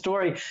into his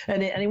story,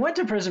 and he went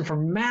to prison for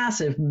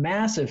massive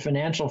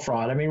financial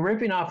fraud. I mean,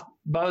 ripping off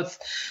both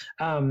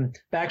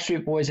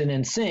Backstreet Boys and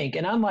NSYNC,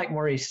 and unlike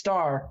Maurice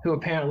Starr, who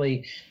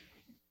apparently,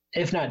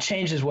 if not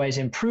changed his ways,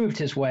 improved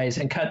his ways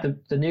and cut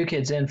the new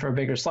kids in for a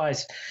bigger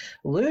slice,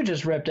 Lou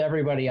just ripped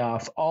everybody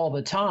off all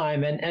the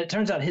time. And it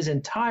turns out his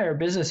entire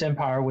business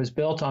empire was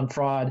built on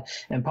fraud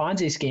and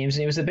Ponzi schemes.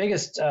 And he was the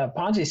biggest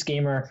Ponzi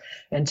schemer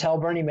until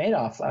Bernie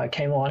Madoff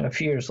came along a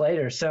few years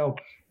later. So,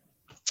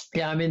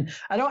 yeah, I mean,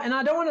 I don't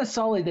want to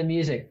sully the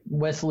music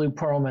with Lou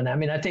Pearlman. I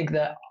mean, I think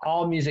that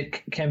all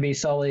music can be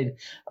sullied.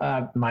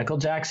 Michael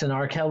Jackson,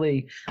 R.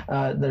 Kelly,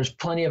 there's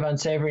plenty of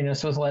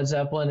unsavoriness with Led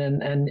Zeppelin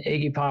and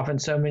Iggy Pop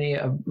and so many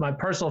of my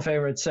personal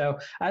favorites. So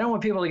I don't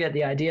want people to get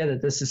the idea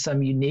that this is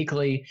some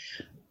uniquely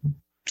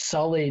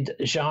sullied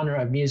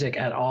genre of music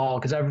at all,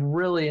 because I've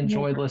really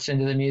enjoyed listening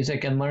to the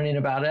music and learning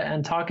about it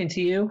and talking to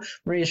you,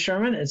 Maria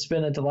Sherman. It's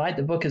been a delight.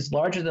 The book is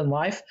Larger Than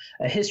Life,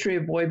 A History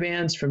of Boy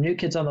Bands from New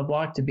Kids on the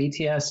Block to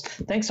BTS.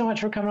 Thanks so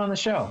much for coming on the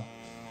show.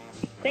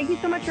 Thank you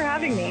so much for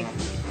having me.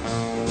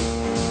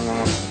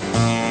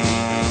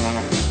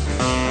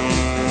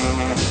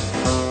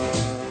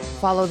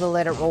 Follow the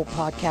Let It Roll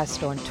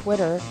podcast on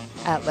Twitter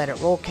at Let It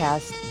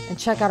Rollcast, and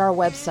check out our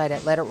website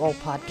at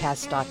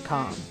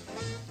letitrollpodcast.com.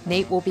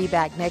 Nate will be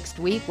back next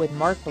week with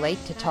Mark Blake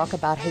to talk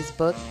about his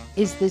book,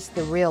 Is This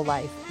the Real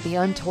Life? The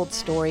Untold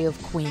Story of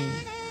Queen.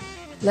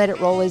 Let It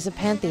Roll is a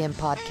Pantheon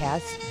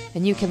podcast,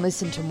 and you can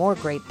listen to more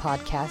great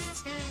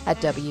podcasts at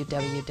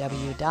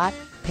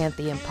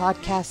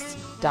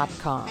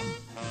www.pantheonpodcasts.com.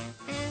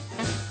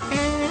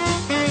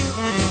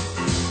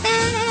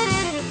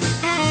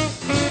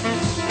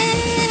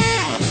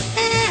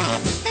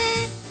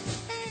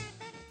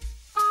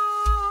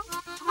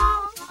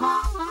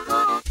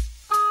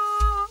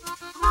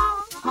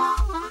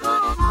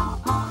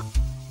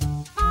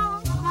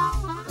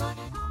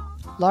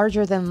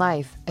 Larger Than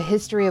Life, A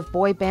History of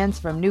Boy Bands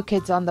from New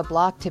Kids on the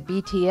Block to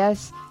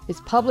BTS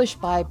is published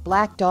by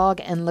Black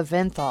Dog and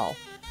Leventhal.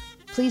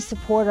 Please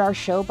support our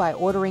show by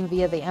ordering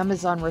via the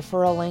Amazon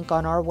referral link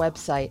on our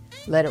website,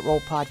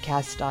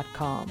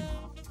 letitrollpodcast.com.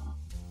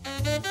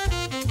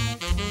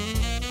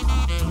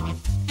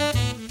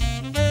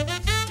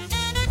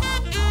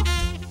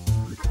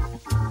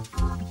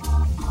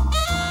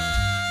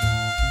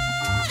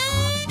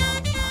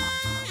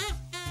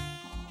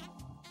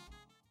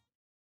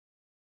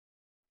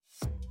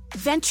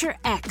 Venture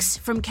X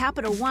from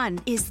Capital One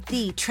is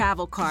the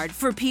travel card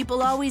for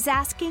people always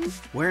asking,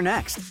 where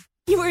next?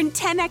 You earn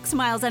 10x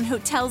miles on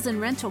hotels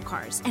and rental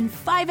cars, and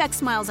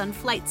 5x miles on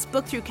flights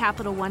booked through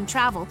Capital One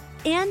Travel,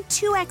 and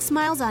 2x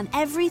miles on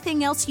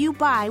everything else you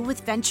buy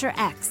with Venture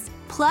X.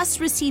 Plus,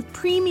 receive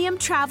premium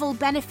travel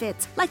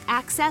benefits like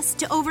access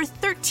to over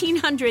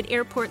 1,300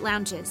 airport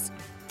lounges.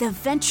 The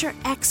Venture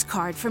X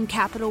card from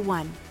Capital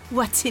One.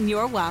 What's in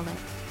your wallet?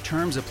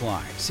 Terms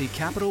apply. See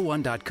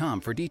CapitalOne.com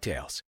for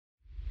details.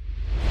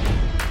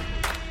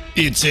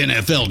 It's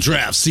NFL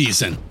draft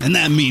season, and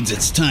that means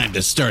it's time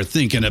to start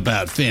thinking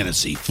about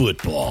fantasy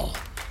football.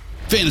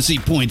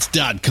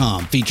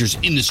 FantasyPoints.com features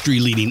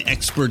industry-leading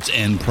experts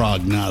and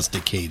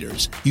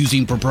prognosticators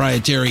using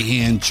proprietary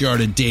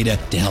hand-charted data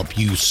to help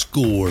you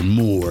score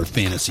more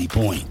fantasy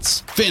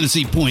points.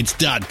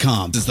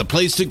 FantasyPoints.com is the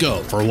place to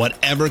go for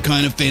whatever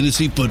kind of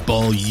fantasy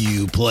football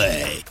you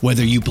play.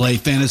 Whether you play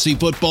fantasy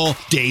football,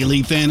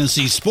 daily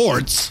fantasy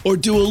sports, or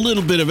do a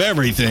little bit of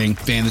everything,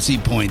 Fantasy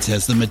Points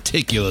has the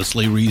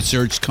meticulously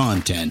researched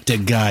content to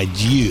guide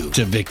you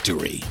to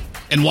victory.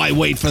 And why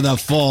wait for the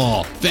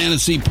fall?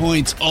 Fantasy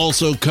Points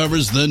also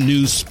covers the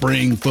new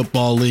spring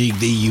football league,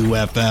 the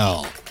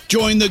UFL.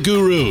 Join the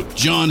guru,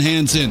 John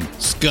Hansen,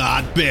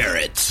 Scott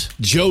Barrett,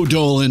 Joe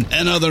Dolan,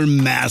 and other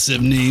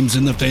massive names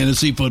in the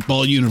fantasy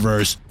football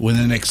universe with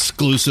an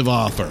exclusive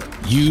offer.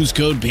 Use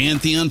code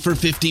Pantheon for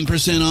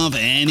 15% off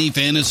any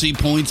Fantasy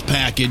Points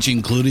package,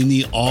 including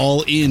the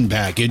all-in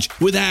package,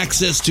 with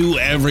access to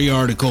every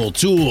article,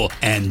 tool,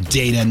 and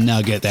data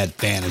nugget that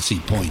Fantasy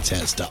Points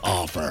has to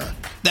offer.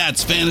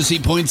 That's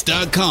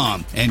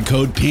FantasyPoints.com and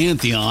code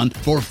Pantheon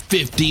for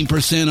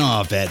 15%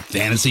 off at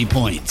Fantasy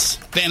Points.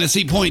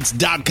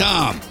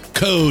 FantasyPoints.com,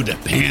 code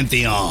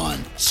Pantheon.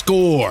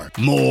 Score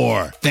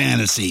more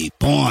fantasy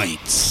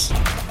points.